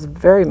Smith was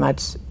very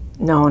much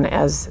known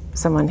as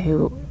someone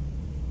who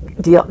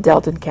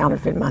dealt in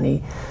counterfeit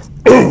money.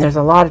 There's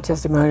a lot of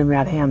testimony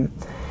about him.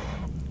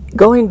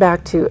 going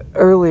back to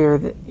earlier,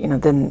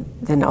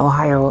 than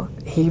Ohio,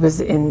 he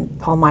was in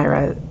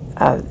Palmyra.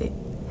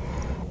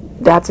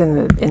 That's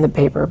in the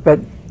paper, but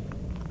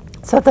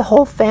so the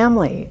whole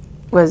family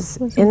was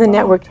in the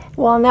network.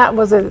 Well, and that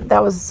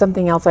was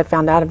something else I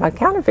found out about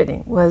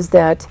counterfeiting, was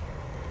that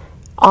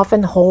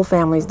often whole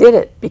families did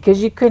it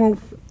because you couldn't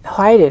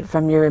hide it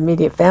from your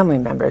immediate family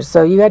members.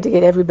 So you had to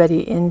get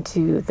everybody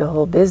into the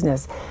whole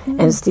business.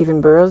 And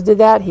Stephen Burrows did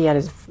that. He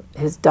had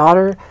his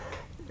daughter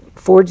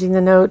forging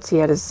the notes. He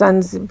had his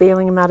sons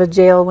bailing him out of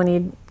jail when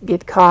he'd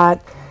get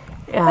caught.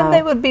 And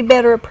they would be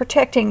better at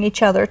protecting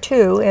each other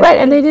too. Right,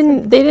 and they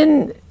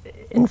didn't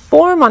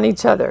inform on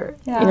each other.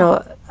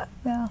 Yeah.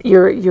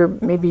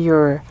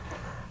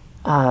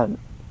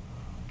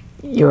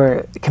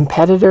 Your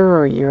competitor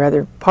or your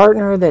other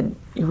partner that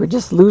you were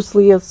just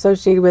loosely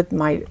associated with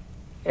might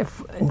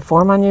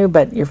inform on you,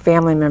 but your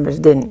family members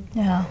didn't.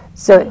 Yeah.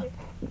 So,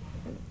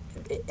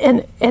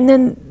 and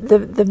then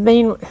the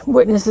main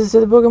witnesses to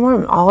the Book of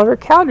Mormon, Oliver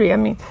Cowdery. I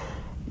mean,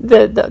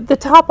 the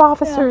top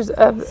officers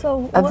of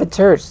the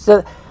church.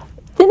 So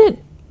then it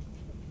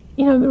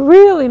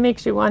really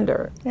makes you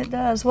wonder. It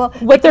does. Well,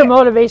 what their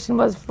motivation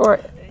was for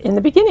in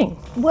the beginning.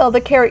 Well,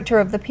 the character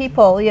of the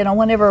people,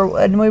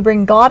 when we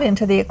bring God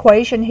into the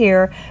equation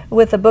here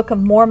with the Book of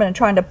Mormon and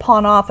trying to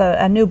pawn off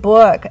a new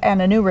book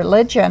and a new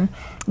religion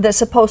that's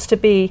supposed to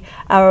be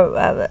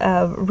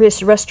a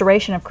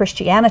restoration of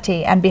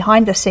Christianity, and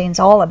behind the scenes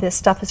all of this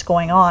stuff is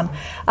going on.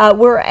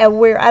 We're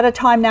at a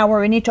time now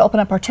where we need to open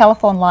up our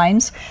telephone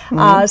lines.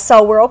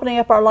 So we're opening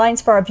up our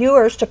lines for our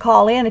viewers to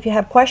call in if you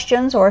have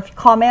questions or if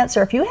comments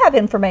or if you have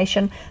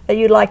information that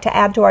you'd like to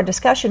add to our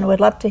discussion.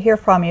 We'd love to hear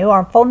from you.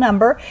 Our phone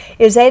number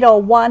is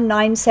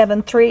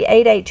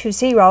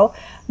 801-973-8820.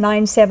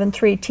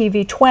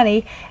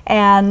 973-TV20,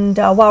 and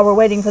while we're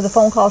waiting for the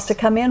phone calls to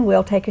come in,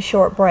 we'll take a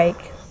short break.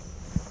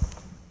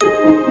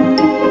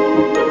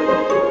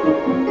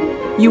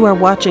 You are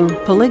watching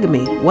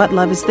Polygamy, What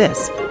Love Is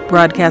This?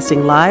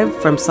 Broadcasting live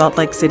from Salt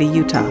Lake City,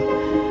 Utah.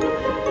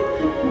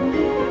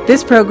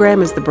 This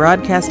program is the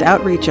broadcast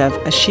outreach of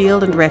A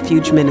Shield and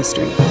Refuge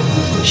Ministry.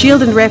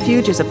 Shield and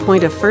Refuge is a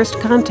point of first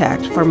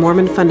contact for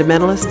Mormon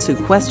fundamentalists who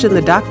question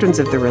the doctrines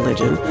of the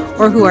religion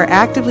or who are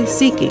actively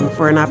seeking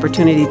for an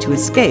opportunity to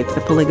escape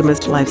the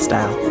polygamist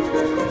lifestyle.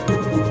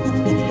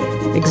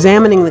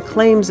 Examining the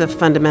claims of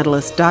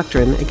fundamentalist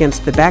doctrine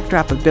against the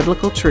backdrop of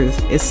biblical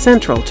truth is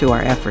central to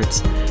our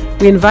efforts.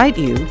 We invite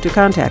you to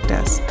contact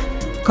us.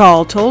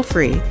 Call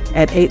toll-free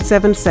at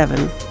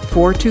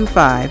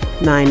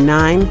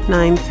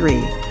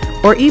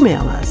 877-425-9993 or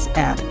email us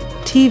at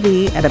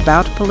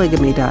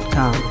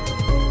tv@aboutpolygamy.com.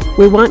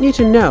 We want you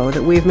to know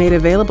that we've made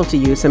available to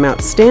you some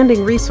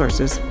outstanding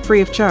resources free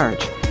of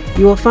charge.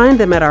 You will find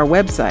them at our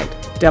website,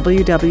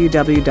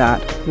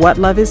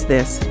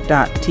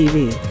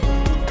 www.whatloveisthis.tv.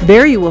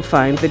 There you will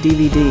find the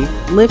DVD,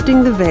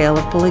 Lifting the Veil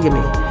of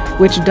Polygamy,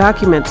 which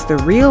documents the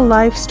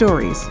real-life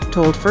stories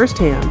told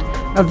firsthand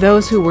of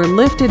those who were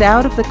lifted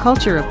out of the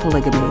culture of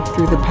polygamy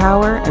through the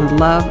power and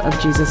love of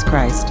Jesus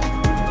Christ.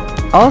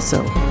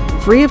 Also,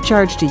 free of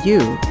charge to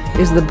you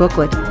is the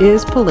booklet,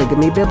 Is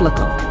Polygamy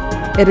Biblical?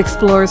 It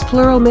explores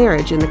plural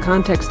marriage in the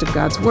context of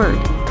God's Word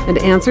and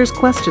answers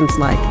questions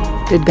like,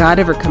 did God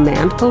ever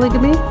command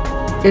polygamy?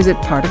 Is it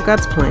part of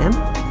God's plan?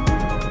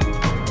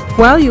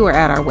 While you are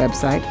at our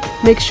website,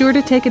 make sure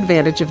to take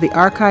advantage of the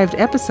archived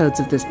episodes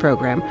of this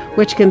program,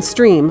 which can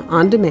stream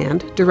on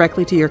demand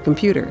directly to your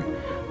computer.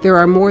 There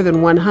are more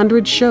than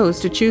 100 shows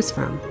to choose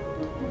from.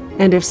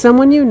 And if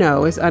someone you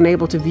know is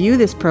unable to view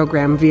this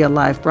program via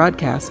live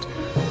broadcast,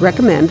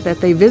 recommend that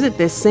they visit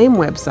this same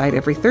website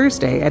every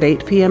Thursday at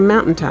 8 p.m.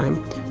 Mountain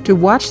Time to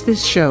watch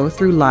this show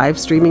through live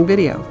streaming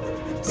video.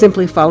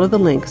 Simply follow the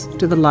links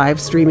to the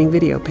live streaming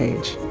video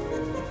page.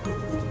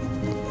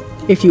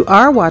 If you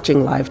are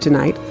watching live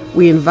tonight,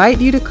 we invite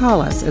you to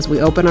call us as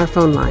we open our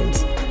phone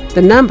lines.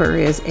 The number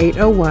is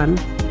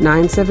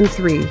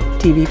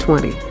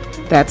 801-973-TV20.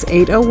 That's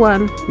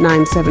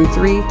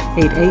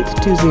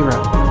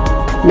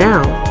 801-973-8820.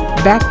 Now,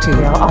 back to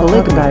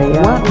Polygamy,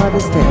 What Love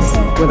Is This?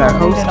 With our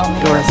host,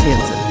 Doris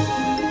Hanson.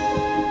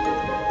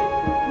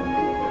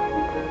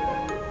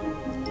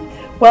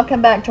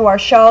 Welcome back to our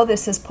show.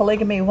 This is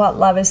Polygamy, What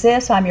Love Is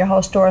This? I'm your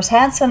host, Doris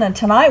Hanson, and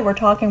tonight we're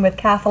talking with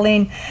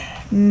Kathleen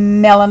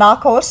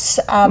Melanakos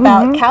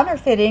about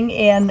counterfeiting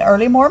in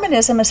early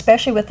Mormonism,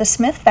 especially with the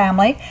Smith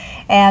family.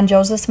 And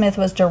Joseph Smith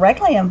was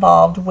directly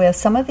involved with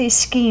some of these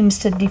schemes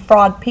to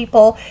defraud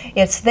people.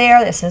 It's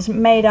there. This isn't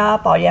made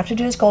up. All you have to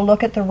do is go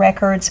look at the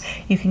records.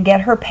 You can get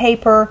her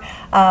paper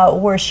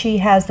where she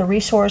has the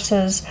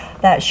resources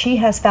that she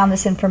has found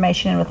this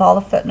information in, with all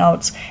the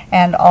footnotes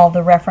and all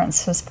the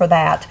references for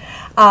that.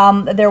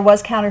 There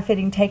was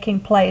counterfeiting taking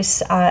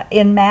place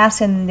en masse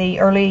in the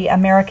early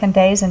American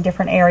days in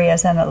different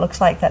areas, and it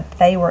looks like that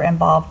they were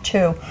involved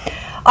too.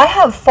 I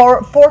have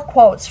four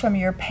quotes from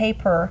your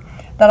paper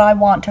that I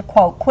want to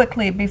quote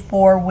quickly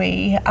before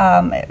we,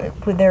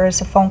 there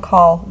is a phone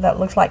call that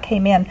looks like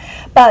came in.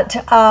 But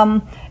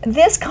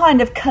this kind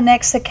of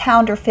connects the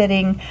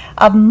counterfeiting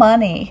of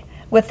money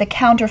with the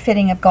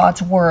counterfeiting of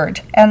God's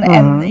Word.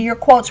 And your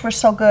quotes were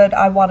so good,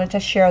 I wanted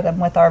to share them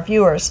with our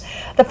viewers.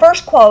 The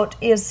first quote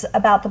is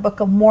about the Book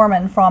of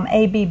Mormon from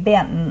A.B.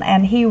 Benton,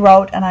 and he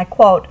wrote, and I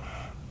quote,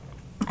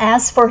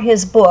 "As for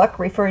his book,"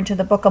 referring to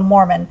the Book of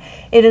Mormon,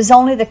 "it is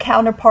only the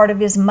counterpart of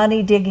his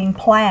money-digging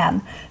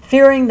plan.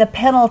 Fearing the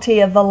penalty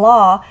of the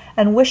law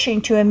and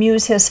wishing to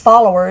amuse his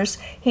followers,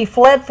 he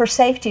fled for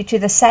safety to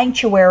the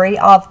sanctuary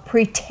of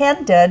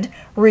pretended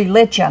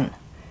religion."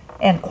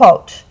 End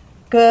quote.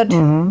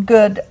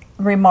 Good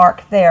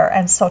remark there,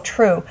 and so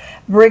true.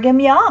 Brigham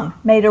Young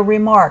made a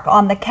remark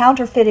on the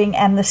counterfeiting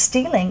and the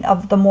stealing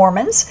of the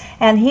Mormons,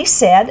 and he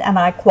said, and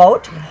I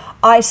quote,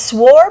 "I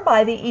swore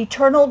by the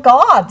eternal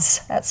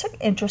gods," that's an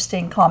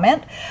interesting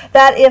comment,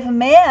 "that if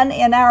men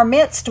in our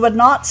midst would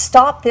not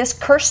stop this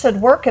cursed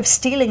work of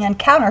stealing and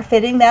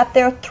counterfeiting, that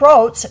their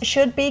throats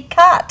should be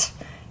cut."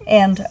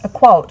 End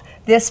quote.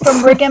 This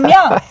from Brigham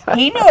Young.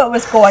 He knew it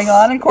was going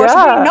on. Of course,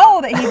 we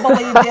know that he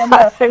believed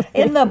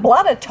in the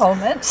blood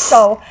atonement.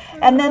 So,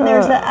 and then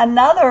there's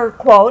another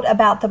quote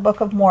about the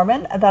Book of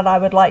Mormon that I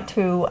would like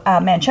to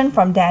mention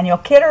from Daniel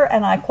Kidder,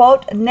 and I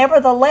quote,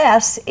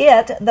 "Nevertheless,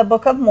 the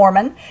Book of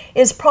Mormon,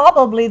 is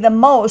probably the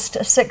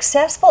most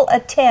successful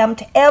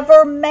attempt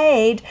ever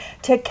made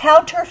to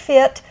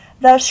counterfeit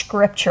the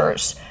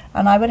Scriptures."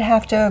 And I would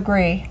have to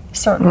agree,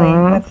 certainly,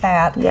 with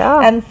that.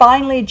 Yeah. And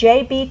finally,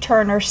 J.B.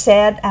 Turner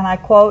said, and I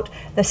quote,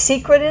 "The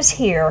secret is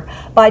here.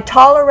 By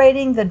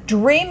tolerating the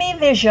dreamy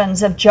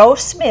visions of Joe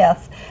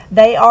Smith,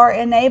 they are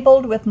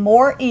enabled with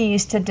more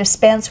ease to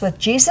dispense with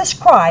Jesus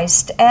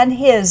Christ and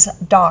his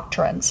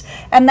doctrines."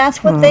 And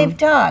that's what they've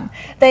done.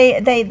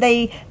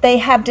 They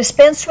have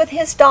dispensed with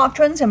his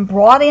doctrines and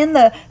brought in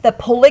the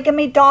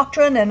polygamy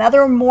doctrine and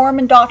other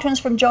Mormon doctrines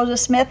from Joseph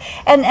Smith,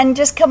 and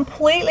just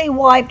completely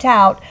wiped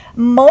out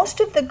most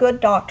of the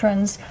good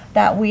doctrines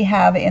that we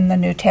have in the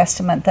New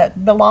Testament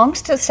that belongs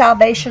to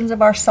salvations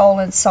of our soul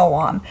and so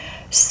on.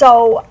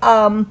 So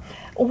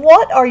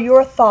what are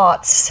your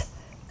thoughts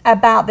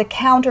about the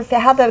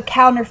how the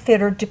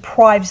counterfeiter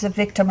deprives the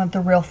victim of the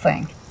real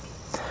thing?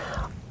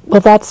 Well,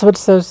 that's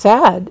what's so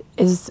sad,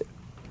 is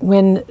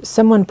when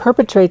someone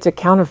perpetrates a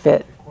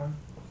counterfeit,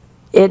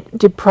 it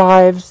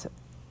deprives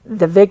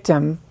the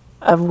victim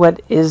of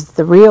what is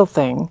the real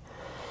thing.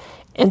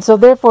 And so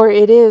therefore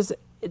it's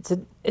a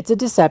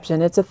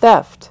deception, it's a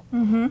theft.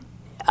 And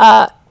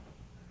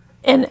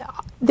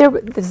there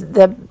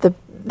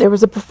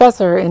was a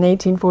professor in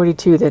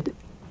 1842 that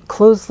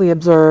closely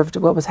observed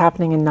what was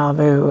happening in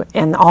Nauvoo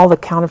and all the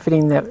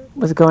counterfeiting that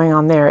was going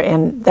on there,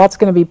 and that's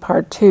going to be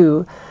part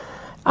 2.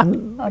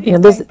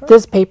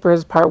 This paper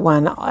is part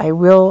 1. I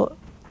will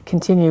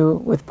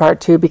continue with part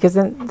 2 because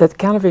then the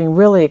counterfeiting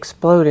really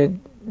exploded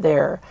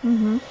there.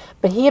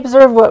 But he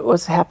observed what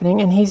was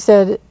happening, and he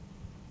said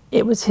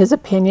it was his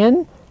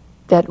opinion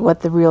that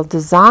what the real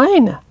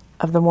design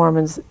of the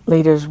Mormons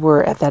leaders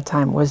were at that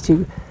time was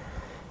to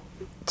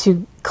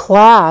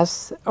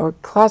classify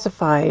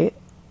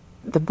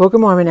the Book of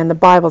Mormon and the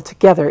Bible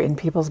together in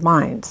people's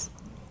minds,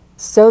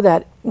 so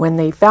that when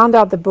they found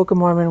out the Book of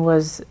Mormon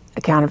was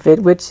a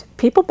counterfeit, which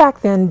people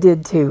back then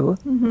did too,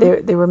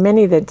 there were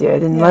many that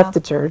did and left the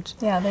church.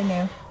 Yeah, they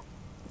knew.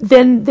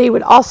 Then they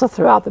would also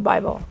throw out the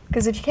Bible.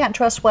 Because if you can't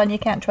trust one, you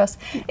can't trust.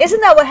 Isn't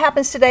that what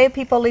happens today?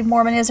 People leave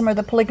Mormonism or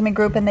the polygamy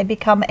group and they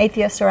become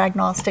atheists or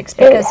agnostics.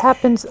 It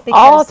happens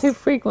all too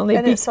frequently.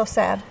 And it's so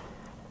sad.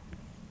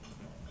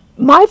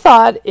 My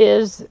thought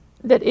is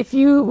that if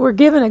you were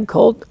given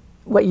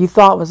what you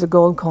thought was a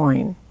gold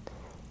coin,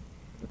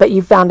 but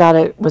you found out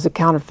it was a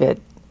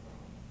counterfeit,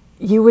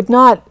 you would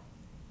not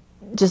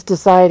just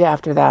decide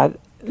after that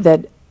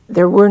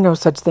there were no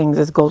such things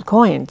as gold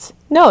coins.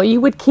 No,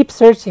 you would keep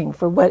searching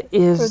for what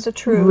is the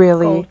true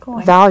really gold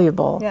coin.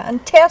 valuable. Yeah,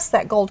 and test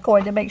that gold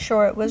coin to make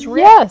sure it was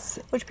real. Yes.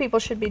 Which people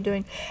should be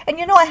doing. And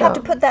I have to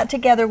put that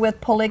together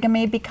with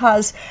polygamy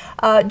because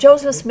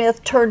Joseph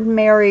Smith turned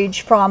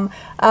marriage from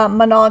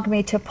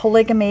monogamy to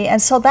polygamy,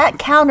 and so that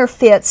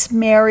counterfeits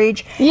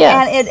marriage.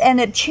 Yes. And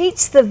it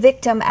cheats the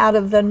victim out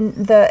of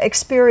the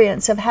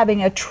experience of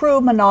having a true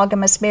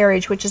monogamous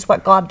marriage, which is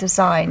what God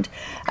designed.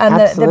 And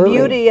the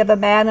beauty of a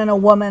man and a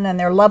woman and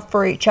their love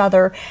for each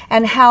other,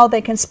 and how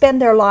they can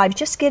spend their lives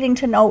just getting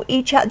to know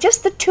each other,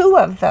 just the two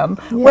of them,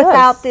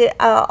 without the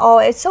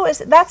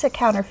that's a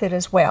counterfeit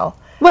as well.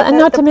 Well, and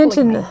not to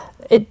mention,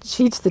 it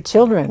cheats the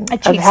children.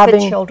 It cheats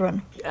the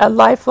children. A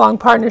lifelong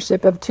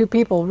partnership of two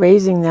people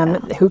raising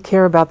them who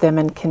care about them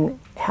and can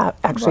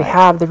actually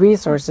have the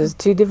resources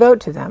to devote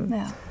to them.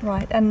 Yeah,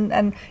 right.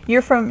 And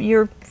your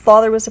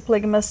father was a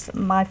polygamist.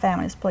 My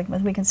family is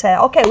polygamist. We can say,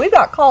 okay, we've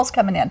got calls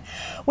coming in.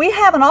 We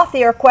have an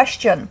off-the-air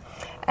question.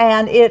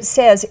 And it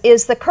says,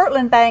 is the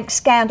Kirtland Bank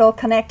scandal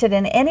connected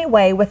in any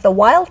way with the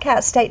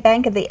Wildcat State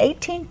Bank of the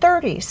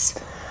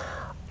 1830s?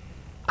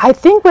 I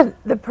think what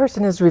the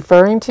person is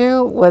referring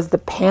to was the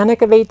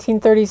Panic of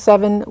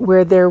 1837,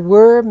 where there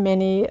were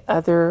many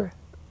other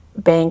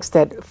banks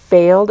that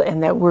failed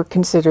and that were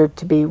considered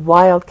to be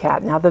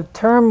wildcat. Now, the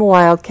term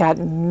wildcat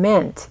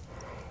meant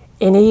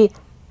any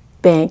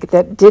bank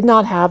that did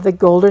not have the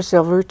gold or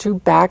silver to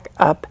back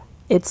up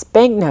It's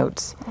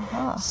banknotes.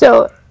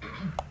 So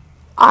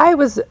I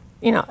was,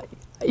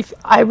 if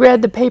I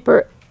read the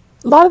paper,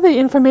 a lot of the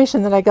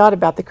information that I got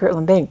about the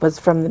Kirtland Bank was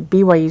from the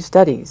BYU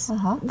studies.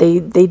 They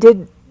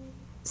did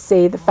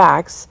say the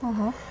facts,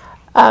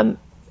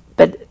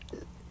 but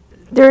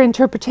their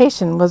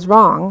interpretation was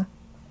wrong.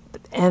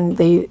 And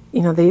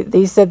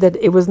they said that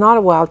it was not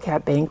a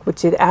wildcat bank,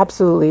 which it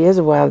absolutely is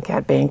a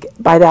wildcat bank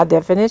by that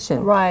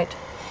definition. Right.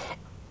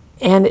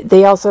 And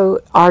they also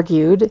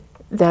argued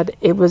that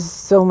it was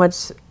so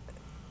much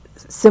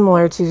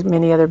similar to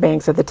many other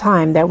banks at the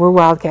time that were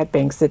wildcat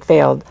banks that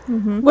failed.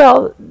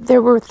 Well,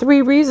 there were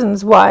 3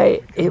 reasons why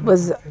it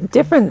was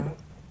different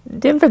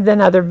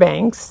than other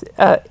banks.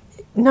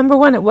 Number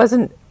one, it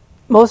wasn't.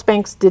 Most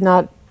banks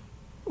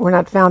were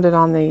not founded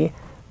on the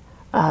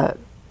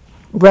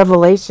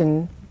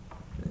revelation,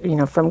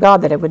 from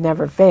God that it would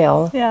never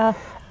fail. Yeah.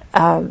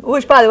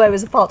 Which, by the way,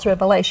 was a false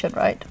revelation,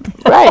 right?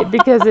 Right,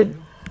 because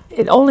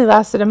it only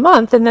lasted a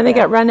month, and then they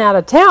got run out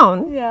of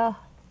town. Yeah.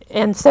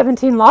 And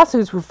 17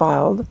 lawsuits were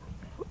filed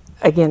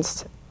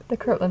against The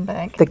Kirtland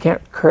Bank. the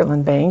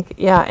Kirtland Bank.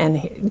 Yeah,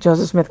 and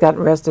Joseph Smith got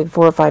arrested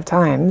 4 or 5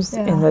 times.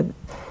 Yeah.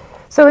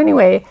 So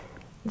anyway,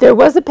 there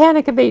was a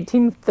panic of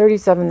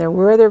 1837. There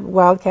were other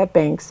wildcat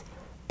banks,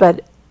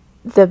 but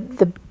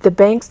the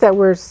banks that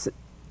were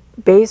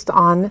based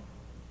on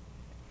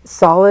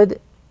solid,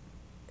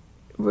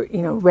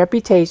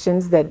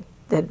 reputations that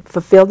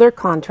fulfilled their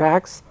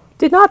contracts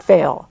did not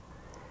fail.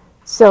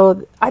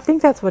 So I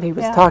think that's what he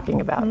was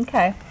talking about.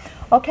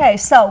 Okay,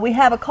 so we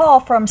have a call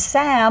from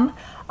Sam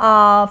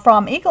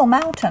from Eagle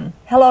Mountain.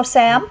 Hello,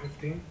 Sam.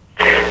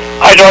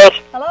 Hi, Doris.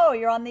 Hello,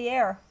 you're on the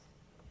air.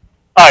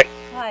 Hi.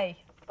 Hi.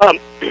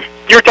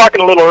 You were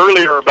talking a little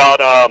earlier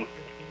about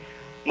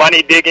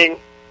money digging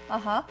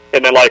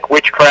and then like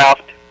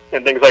witchcraft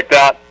and things like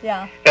that.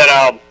 Yeah.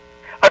 And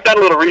I've done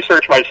a little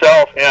research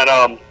myself,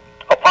 and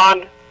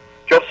upon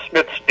Joseph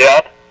Smith's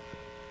death,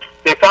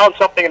 they found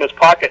something in his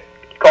pocket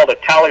called a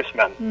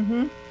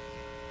talisman.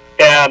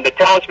 And the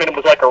talisman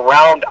was like a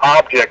round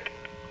object.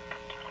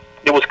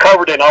 It was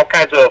covered in all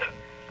kinds of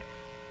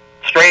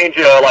strange,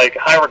 like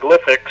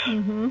hieroglyphics,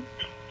 and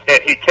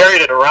he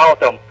carried it around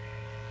with him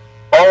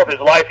all of his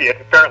life. He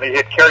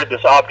had carried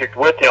this object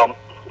with him,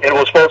 and it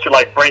was supposed to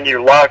like bring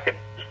you luck and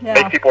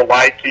make people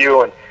like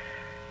you and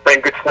bring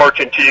good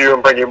fortune to you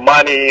and bring you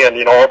money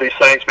and all these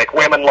things, make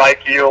women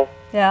like you,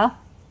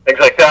 things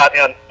like that.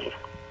 And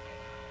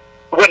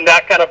wouldn't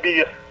that kind of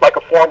be like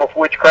a form of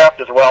witchcraft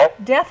as well?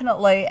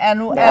 Definitely,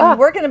 and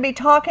we're going to be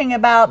talking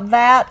about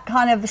that,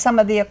 kind of some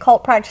of the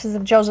occult practices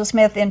of Joseph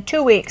Smith in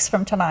 2 weeks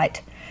from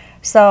tonight.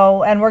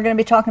 So, and we're going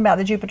to be talking about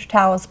the Jupiter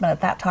talisman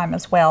at that time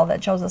as well that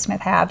Joseph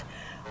Smith had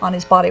on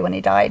his body when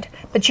he died.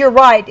 But you're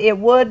right, it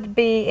would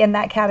be in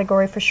that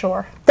category for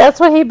sure. That's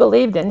what he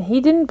believed in. He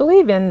didn't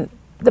believe in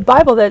the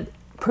Bible that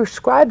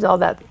prescribes all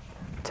that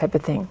type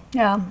of thing.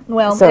 Yeah,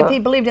 well, if he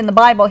believed in the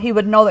Bible, he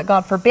would know that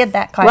God forbid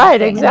that kind of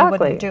thing. Exactly. And he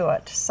wouldn't do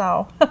it.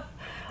 So,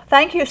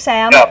 thank you,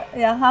 Sam.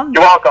 You're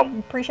welcome.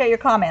 Appreciate your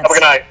comments. Have a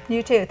good night.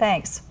 You too,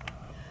 thanks.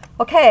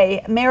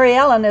 Okay, Mary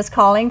Ellen is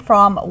calling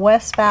from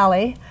West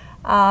Valley.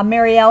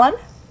 Mary Ellen?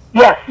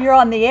 Yes. You're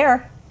on the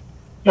air.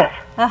 Yes.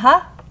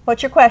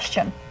 What's your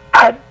question?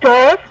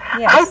 Doris,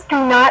 Yes. I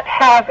do not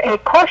have a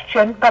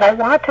question, but I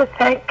want to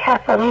thank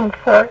Kathleen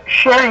for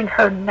sharing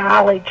her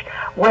knowledge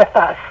with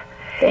us.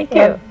 Thank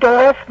you. And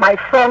Doris, my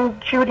friend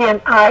Judy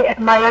and I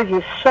admire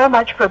you so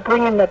much for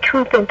bringing the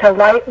truth into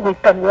light.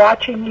 We've been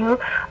watching you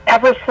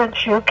ever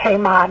since you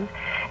came on.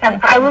 And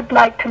I would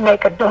like to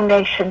make a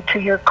donation to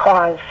your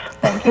cause.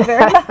 Thank you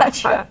very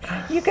much.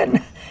 You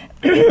can,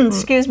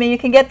 excuse me, you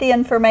can get the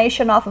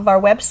information off of our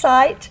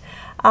website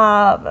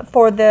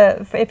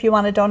if you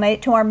want to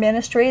donate to our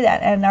ministry.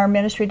 And our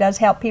ministry does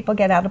help people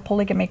get out of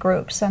polygamy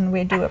groups, and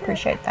we do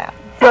appreciate that.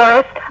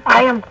 Doris,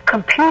 I am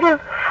computer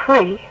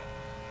free.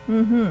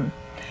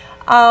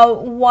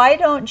 Why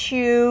don't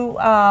you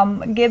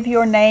give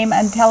your name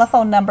and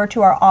telephone number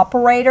to our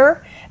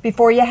operator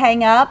before you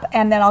hang up,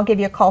 and then I'll give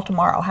you a call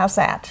tomorrow. How's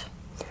that?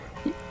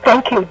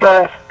 Thank you,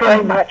 Doris,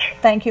 very much.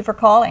 Thank you for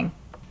calling.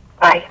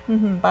 Bye.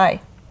 Bye.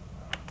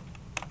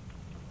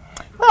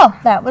 Well,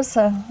 that was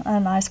a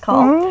nice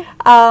call.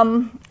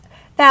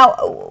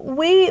 Now,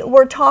 we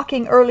were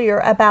talking earlier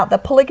about the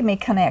polygamy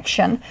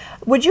connection.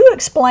 Would you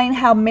explain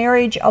how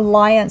marriage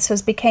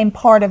alliances became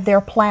part of their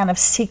plan of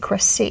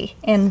secrecy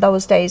in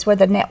those days where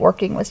the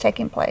networking was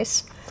taking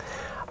place?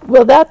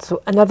 Well, that's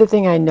another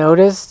thing I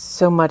noticed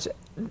so much.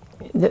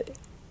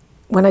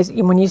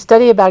 When you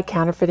study about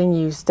counterfeiting,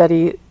 you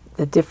study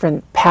the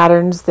different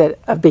patterns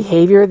of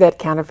behavior that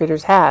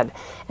counterfeiters had.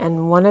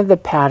 And one of the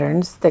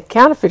patterns that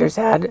counterfeiters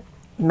had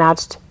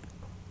matched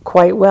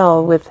quite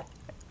well with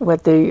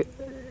what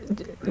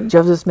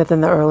Joseph Smith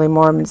and the early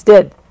Mormons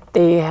did.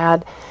 They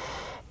had,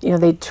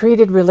 they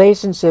treated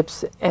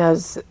relationships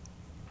as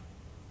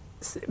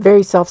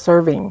very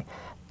self-serving.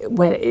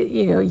 When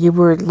you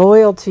were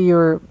loyal to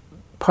your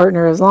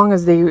partner as long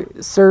as they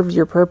served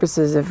your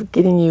purposes of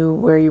getting you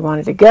where you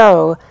wanted to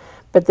go.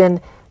 But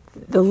then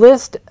the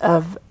list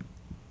of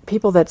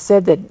people that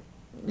said that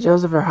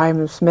Joseph or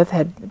Hyrum Smith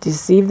had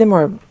deceived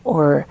them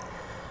or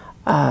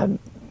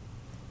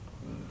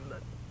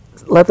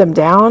let them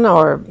down,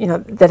 or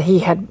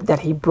that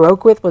he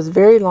broke with, was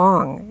very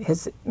long.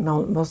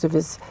 Most of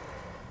his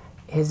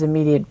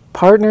immediate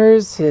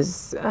partners,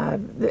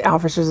 the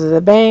officers of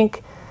the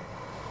bank.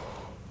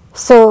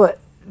 So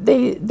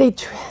they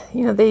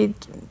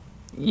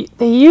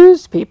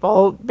used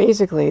people.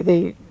 Basically,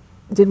 they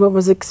did what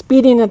was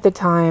expedient at the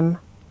time,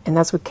 and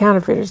that's what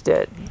counterfeiters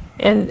did.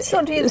 And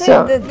so, do you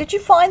think did you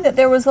find that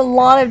there was a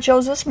lot of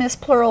Joseph Smith's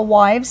plural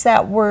wives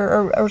that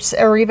were,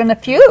 or even a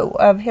few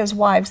of his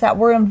wives that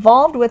were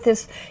involved with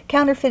this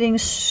counterfeiting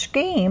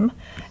scheme,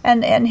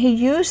 and he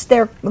used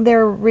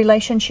their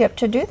relationship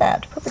to do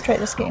that, to perpetrate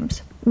the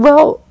schemes?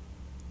 Well,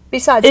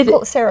 besides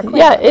Sarah Quinn.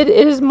 Yeah, it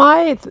is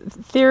my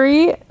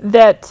theory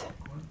that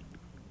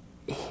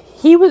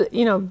he was,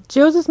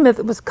 Joseph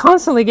Smith was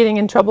constantly getting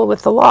in trouble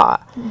with the law.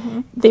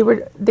 Mm-hmm. They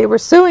were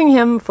suing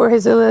him for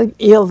his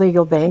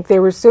illegal bank. They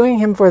were suing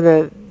him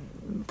for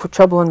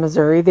trouble in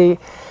Missouri.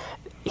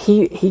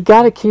 He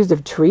got accused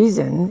of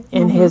treason,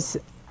 and mm-hmm. his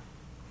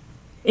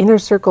inner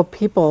circle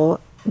people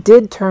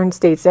did turn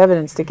state's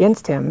evidence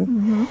against him.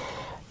 Mm-hmm.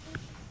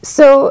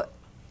 So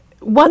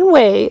one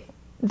way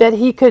that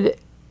he could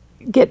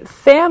get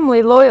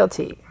family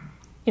loyalty,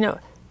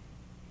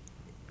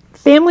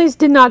 families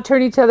did not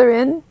turn each other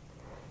in.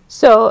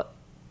 So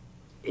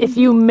if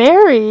you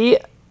marry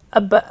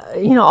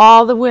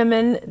all the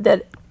women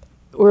that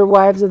were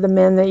wives of the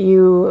men that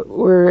you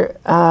were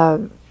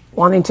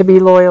wanting to be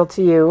loyal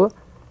to you,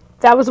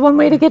 that was one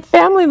way to get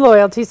family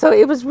loyalty. So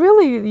it was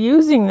really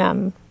using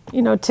them,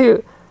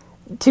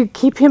 to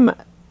keep him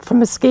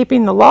from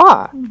escaping the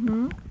law.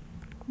 Mm-hmm.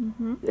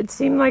 Mm-hmm. It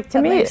seemed like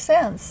to me. That makes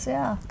sense,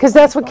 yeah. Because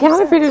that's what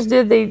counterfeiters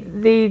did. They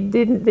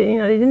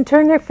didn't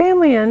turn their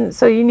family in,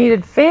 so you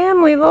needed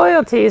family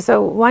loyalty.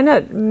 So why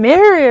not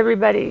marry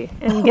everybody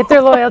and get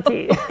their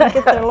loyalty?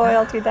 Get their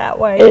loyalty that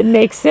way. It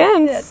makes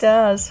sense. It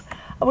does.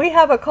 We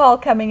have a call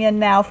coming in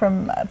now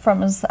from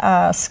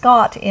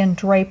Scott in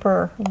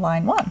Draper,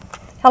 line 1.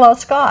 Hello,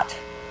 Scott.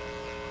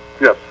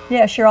 Yes.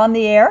 Yes, you're on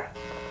the air.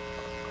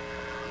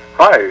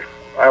 Hi.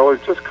 I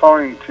was just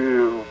calling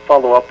to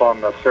follow up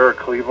on the Sarah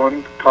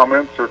Cleveland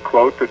comments or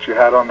quote that you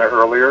had on there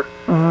earlier,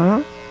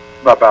 mm-hmm.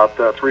 about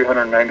the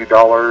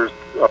 $390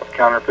 of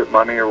counterfeit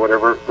money or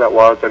whatever that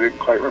was. I didn't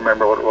quite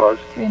remember what it was.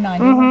 $390.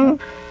 Mm-hmm.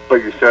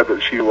 But you said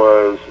that she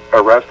was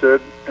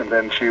arrested and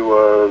then she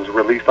was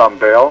released on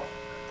bail.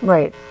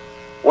 Right.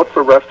 What's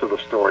the rest of the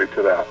story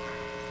to that?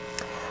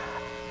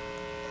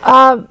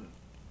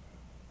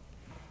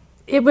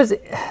 It was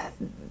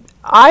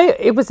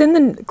in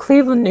the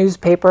Cleveland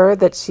newspaper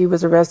that she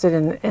was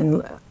arrested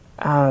and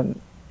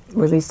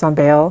released on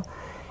bail,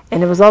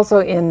 and it was also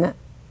in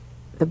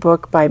the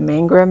book by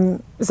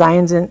Mangrum,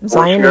 Zion in the Courts.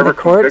 Was she ever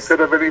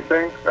convicted of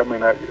anything? I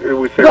mean,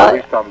 we say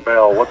released on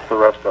bail. What's the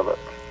rest of it?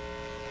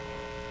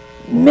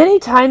 Many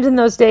times in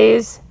those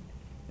days,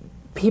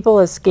 people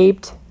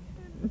escaped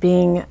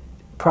being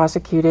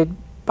prosecuted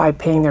by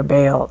paying their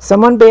bail.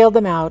 Someone bailed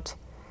them out,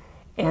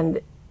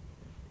 and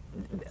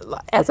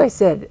as I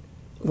said,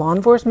 law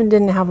enforcement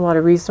didn't have a lot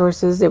of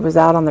resources. It was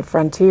out on the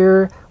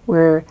frontier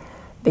where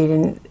they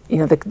didn't,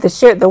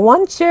 the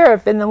one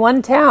sheriff in the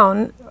one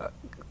town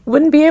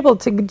wouldn't be able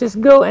to just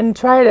go and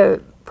try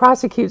to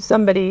prosecute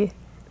somebody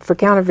for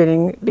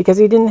counterfeiting because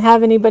he didn't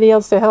have anybody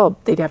else to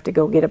help. They'd have to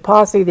go get a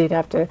posse. They'd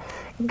have to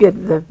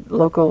get the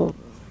local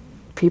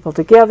people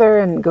together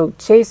and go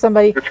chase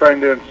somebody. You're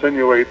trying to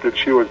insinuate that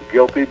she was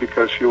guilty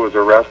because she was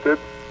arrested?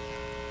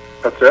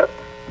 That's it?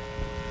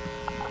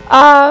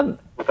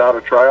 Without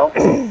a trial?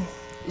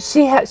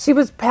 She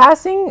was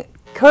passing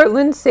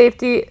Kirtland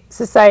Safety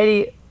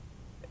Society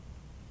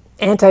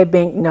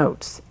anti-bank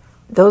notes.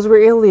 Those were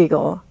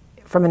illegal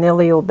from an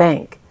illegal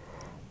bank.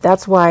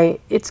 That's why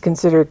it's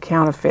considered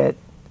counterfeit.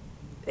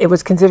 It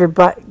was considered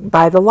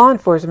by the law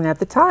enforcement at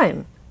the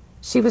time.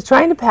 She was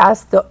trying to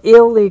pass the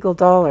illegal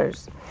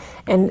dollars,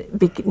 and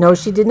no,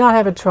 she did not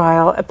have a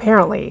trial.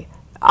 Apparently,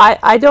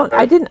 I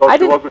didn't.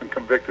 She wasn't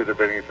convicted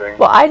of anything.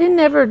 Well, I did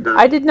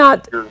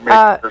not. You're making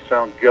her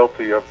sound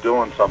guilty of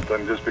doing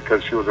something just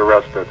because she was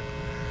arrested.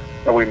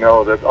 And we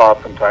know that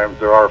oftentimes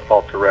there are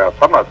false arrests.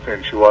 I'm not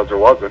saying she was or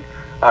wasn't.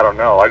 I don't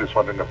know. I just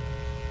wanted to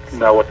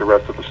know what the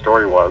rest of the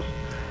story was.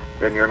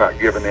 And you're not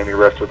giving any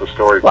rest of the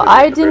story. Well,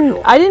 I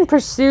didn't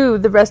pursue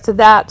the rest of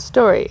that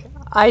story.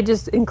 I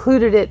just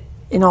included it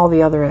in all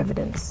the other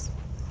evidence.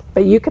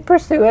 But you could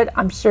pursue it.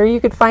 I'm sure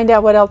you could find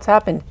out what else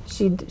happened.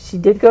 She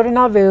did go to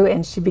Nauvoo,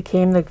 and she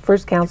became the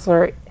first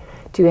counselor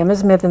to Emma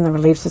Smith in the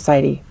Relief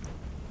Society.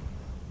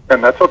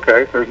 And that's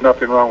okay. There's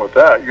nothing wrong with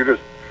that. You're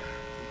just,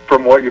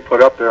 from what you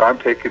put up there, I'm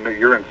taking that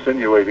you're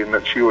insinuating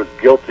that she was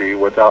guilty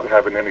without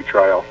having any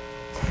trial.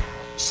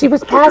 She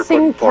was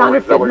passing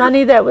counterfeit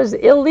money that was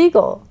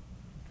illegal.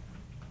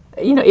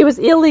 It was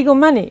illegal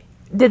money.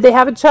 Did they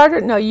have a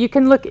charter? No. You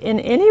can look in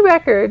any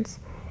records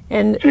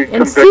and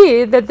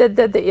see that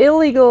the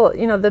illegal,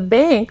 the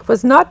bank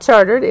was not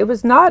chartered. It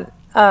was not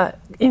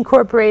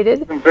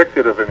incorporated.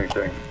 Convicted of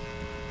anything.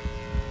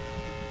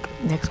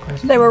 Next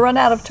question. They were run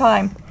out of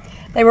time.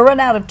 They were run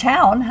out of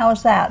town.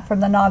 How's that from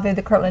the Nauvoo,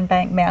 the Kirtland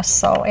Bank mess?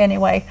 So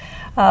anyway,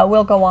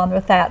 we'll go on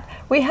with that.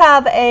 We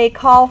have a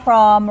call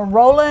from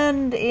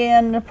Roland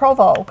in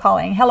Provo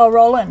calling. Hello,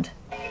 Roland.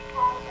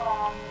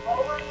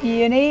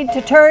 You need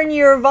to turn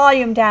your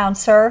volume down,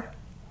 sir.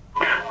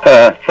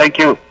 Thank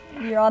you.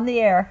 You're on the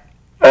air.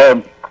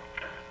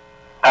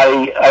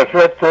 I've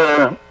read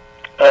a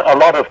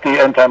lot of the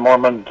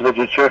anti-Mormon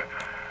literature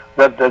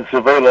that's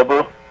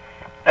available,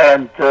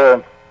 and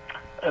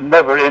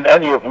never in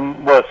any of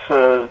them was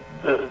the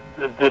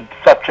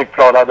subject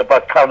brought out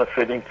about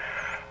counterfeiting.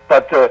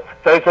 But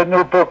there's a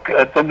new book,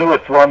 the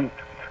newest one,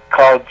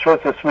 called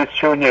Joseph Smith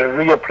Jr.,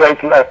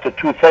 Reappraisal After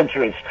 2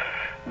 Centuries.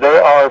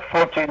 There are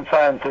 14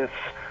 scientists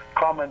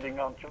commenting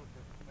on Joseph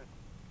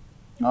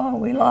Oh,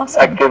 we lost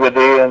him.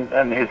 activity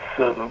and his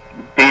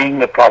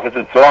being a prophet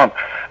and so on.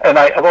 And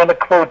I want to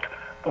quote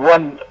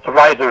one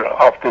writer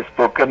of this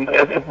book, and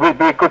it would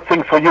be a good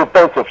thing for you,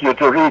 both of you,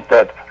 to read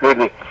that,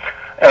 really.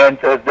 And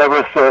there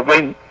was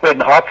Wayne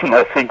Hodson,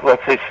 I think was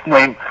his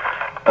name.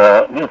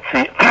 Let's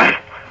see.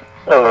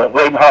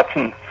 Wayne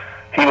Hodson,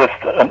 he was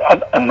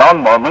a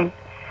non-Mormon,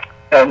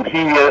 and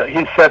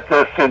he said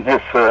this in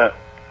his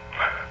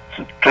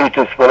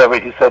treatise, whatever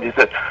he said. He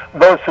said,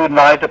 those who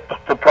deny the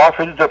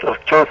prophethood of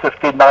Joseph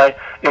deny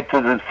it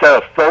to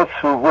themselves. Those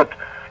who would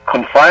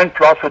confine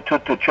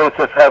prophethood to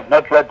Joseph have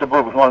not read the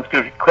book of Mormon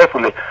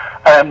carefully.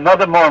 I am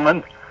not a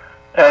Mormon,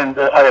 and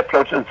I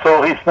approach, and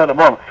so he's not a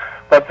Mormon.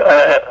 But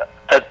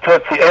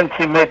towards the end,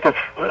 he made this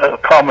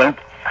comment.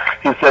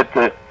 He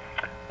said,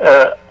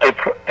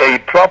 a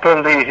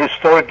properly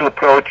historical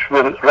approach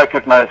will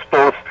recognize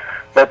both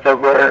that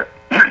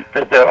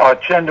there are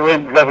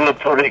genuine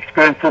revelatory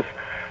experiences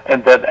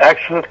and that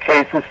actual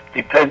cases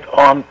depend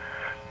on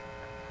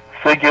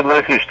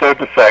singular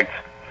historical facts,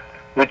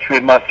 which we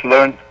must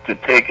learn to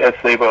take as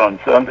they were.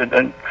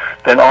 And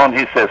then on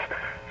he says,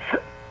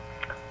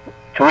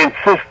 to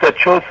insist that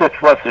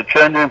Joseph was a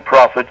genuine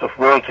prophet of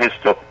world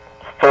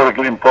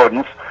historical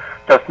importance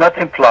does not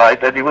imply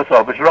that he was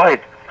always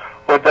right,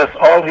 or that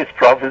all his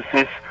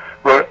prophecies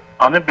were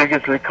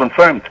unambiguously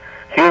confirmed.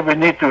 Here we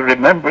need to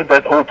remember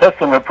that Old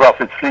Testament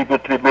prophets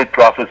frequently made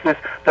prophecies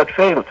that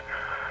failed.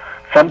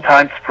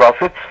 Sometimes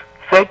prophets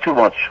say too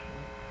much,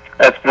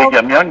 as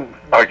Brigham Young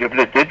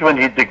arguably did when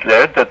he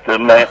declared that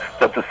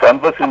the sun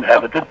was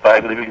inhabited by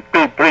living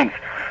beings.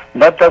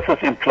 That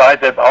doesn't imply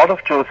that all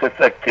of Joseph's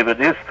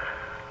activities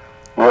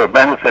were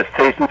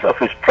manifestations of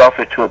his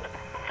prophethood,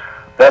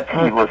 that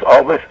he was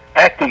always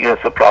acting as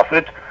a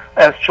prophet,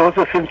 as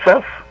Joseph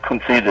himself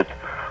conceded.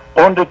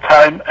 Only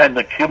time and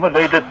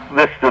accumulated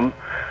wisdom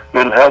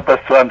will help us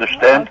to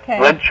understand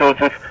when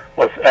Joseph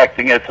was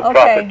acting as a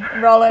prophet.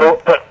 Roland.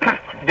 So,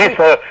 these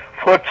are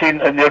 14,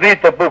 and you read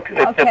the book,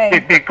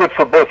 it'd be good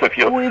for both of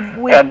you.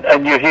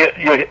 And you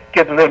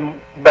get a little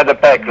better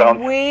background.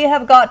 We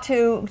have got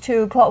to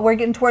we're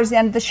getting towards the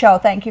end of the show.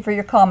 Thank you for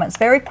your comments.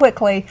 Very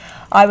quickly,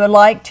 I would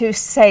like to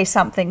say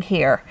something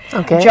here.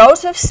 Okay.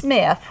 Joseph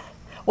Smith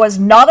was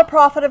not a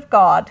prophet of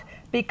God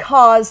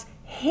because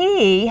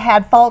he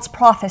had false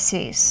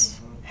prophecies.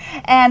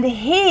 And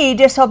he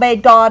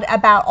disobeyed God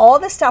about all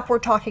the stuff we're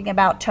talking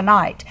about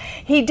tonight.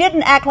 He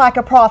didn't act like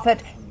a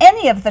prophet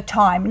any of the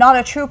time, not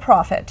a true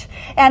prophet.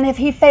 And if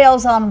he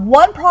fails on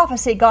one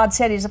prophecy, God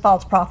said he's a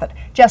false prophet.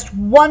 Just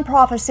one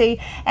prophecy.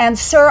 And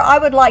sir, I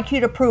would like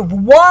you to prove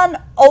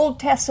one Old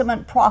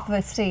Testament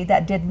prophecy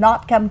that did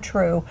not come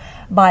true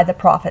by the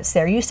prophets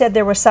there. You said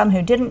there were some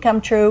who didn't come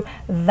true.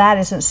 That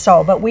isn't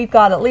so. But we've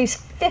got at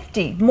least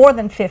 50, more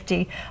than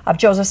 50 of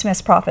Joseph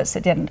Smith's prophets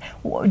that didn't.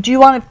 Do you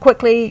want to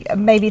quickly,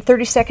 maybe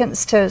 30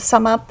 seconds to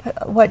sum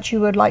up what you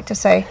would like to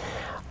say?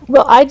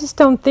 Well, I just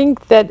don't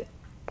think that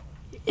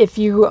if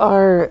you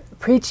are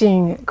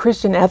preaching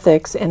Christian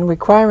ethics and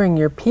requiring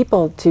your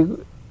people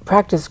to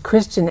practice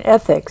Christian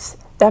ethics,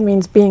 that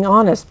means being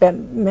honest, that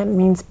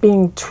means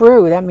being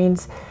true, that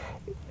means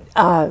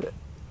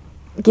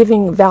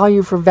giving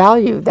value for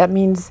value, that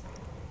means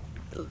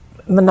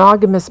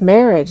monogamous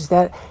marriage.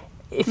 That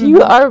if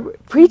you are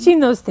preaching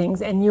those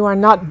things and you are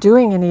not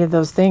doing any of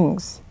those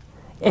things,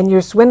 and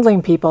you're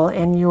swindling people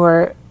and you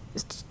are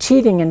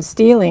cheating and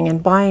stealing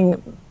and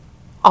buying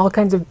all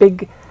kinds of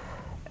big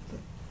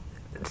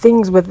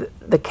things with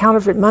the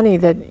counterfeit money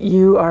that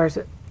you are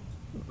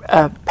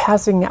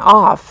passing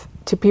off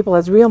to people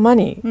as real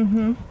money,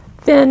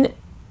 then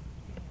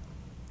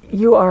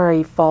you are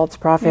a false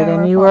prophet,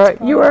 and you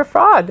are a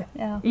fraud.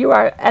 Yeah. You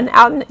are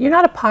you're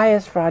not a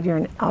pious fraud, you're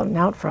an out and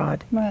out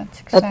fraud.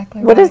 That's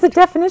exactly What right. is the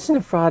definition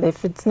of fraud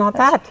if it's not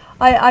that?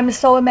 I'm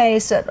so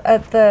amazed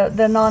at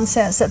the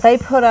nonsense that they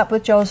put up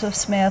with Joseph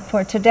Smith.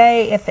 For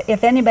today,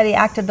 if anybody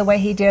acted the way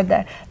he did,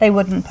 that they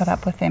wouldn't put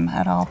up with him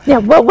at all. Yeah,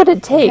 what would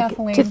it take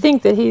Kathleen. to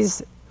think that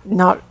he's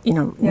not,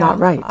 not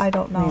right? I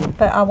don't know,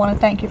 but I want to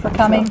thank you for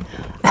coming.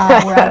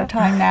 We're out of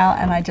time now,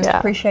 and I just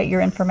appreciate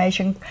your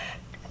information.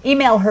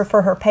 email her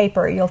for her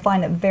paper. You'll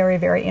find it very,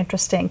 very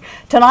interesting.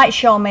 Tonight's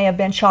show may have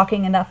been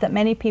shocking enough that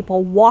many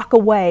people walk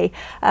away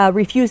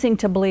refusing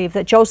to believe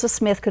that Joseph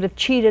Smith could have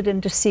cheated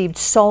and deceived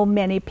so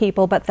many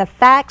people, but the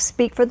facts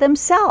speak for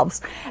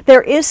themselves.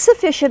 There is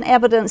sufficient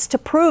evidence to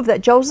prove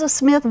that Joseph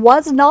Smith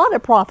was not a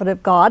prophet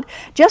of God.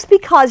 Just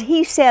because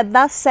he said,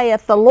 "Thus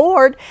saith the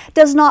Lord,"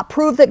 does not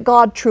prove that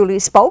God truly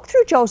spoke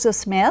through Joseph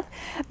Smith.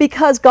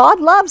 Because God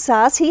loves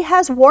us, He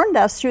has warned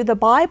us through the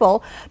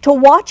Bible to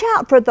watch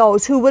out for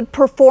those who would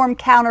perform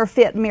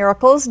counterfeit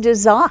miracles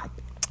designed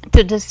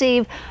to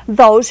deceive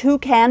those who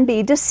can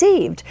be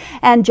deceived.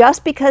 And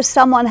just because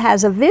someone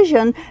has a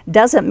vision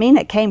doesn't mean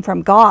it came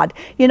from God.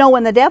 You know,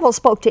 when the devil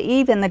spoke to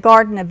Eve in the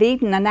Garden of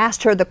Eden and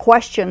asked her the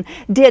question,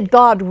 did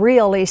God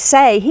really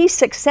say? He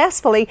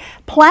successfully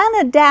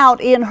planted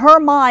doubt in her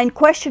mind,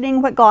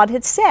 questioning what God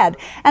had said.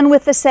 And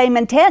with the same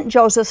intent,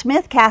 Joseph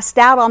Smith cast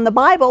doubt on the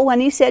Bible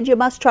when he said you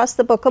must trust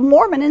the Book of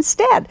Mormon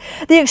instead.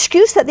 The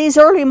excuse that these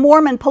early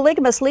Mormon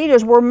polygamous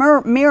leaders were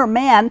mere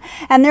men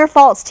and their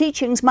false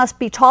teachings must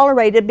be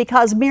tolerated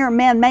because mere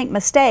men make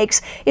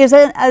mistakes is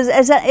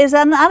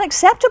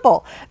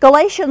unacceptable.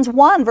 Galatians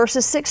 1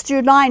 verses 6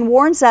 through 9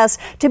 warns us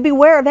to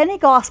beware of any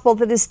gospel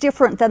that is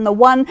different than the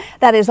one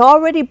that is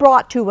already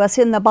brought to us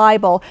in the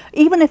Bible.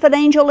 Even if an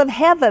angel of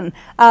heaven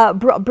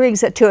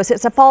brings it to us,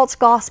 it's a false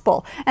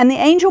gospel. And the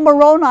angel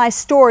Moroni's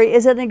story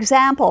is an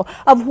example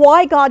of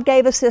why God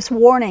gave us this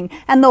warning,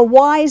 and the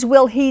wise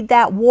will heed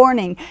that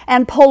warning.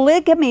 And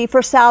polygamy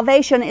for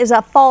salvation is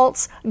a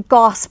false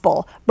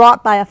gospel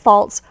brought by a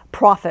false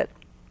prophet.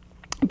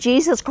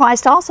 Jesus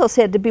Christ also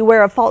said to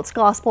beware of false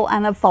gospel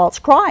and of false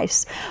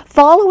Christ.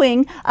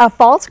 Following a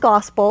false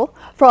gospel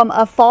from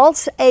a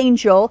false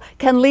angel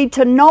can lead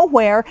to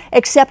nowhere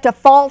except a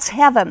false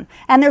heaven.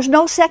 And there's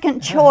no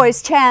second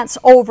choice chance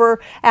over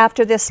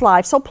after this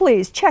life. So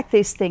please check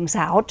these things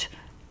out.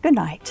 Good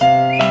night.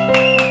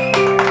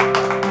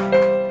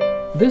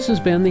 This has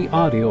been the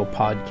audio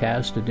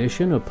podcast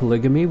edition of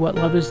Polygamy, What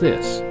Love Is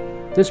This?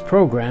 This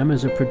program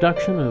is a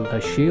production of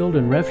a Shield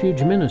and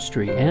Refuge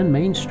Ministry and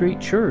Main Street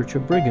Church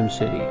of Brigham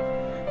City.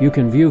 You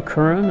can view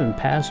current and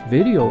past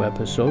video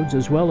episodes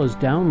as well as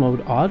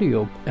download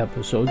audio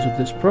episodes of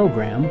this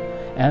program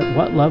at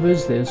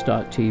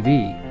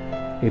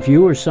whatloveisthis.tv. If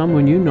you or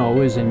someone you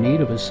know is in need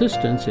of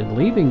assistance in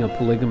leaving a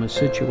polygamous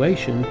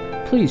situation,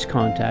 please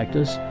contact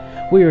us.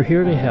 We are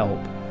here to help.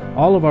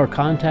 All of our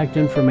contact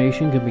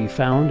information can be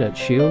found at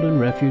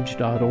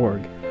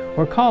shieldandrefuge.org.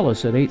 or call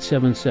us at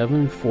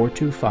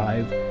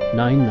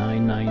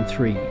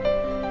 877-425-9993.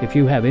 If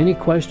you have any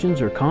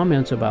questions or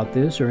comments about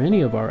this or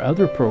any of our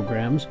other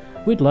programs,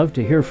 we'd love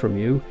to hear from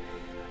you.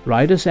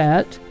 Write us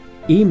at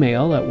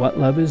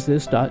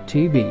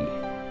email@whatloveisthis.tv.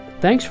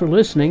 Thanks for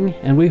listening,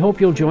 and we hope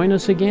you'll join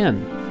us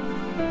again.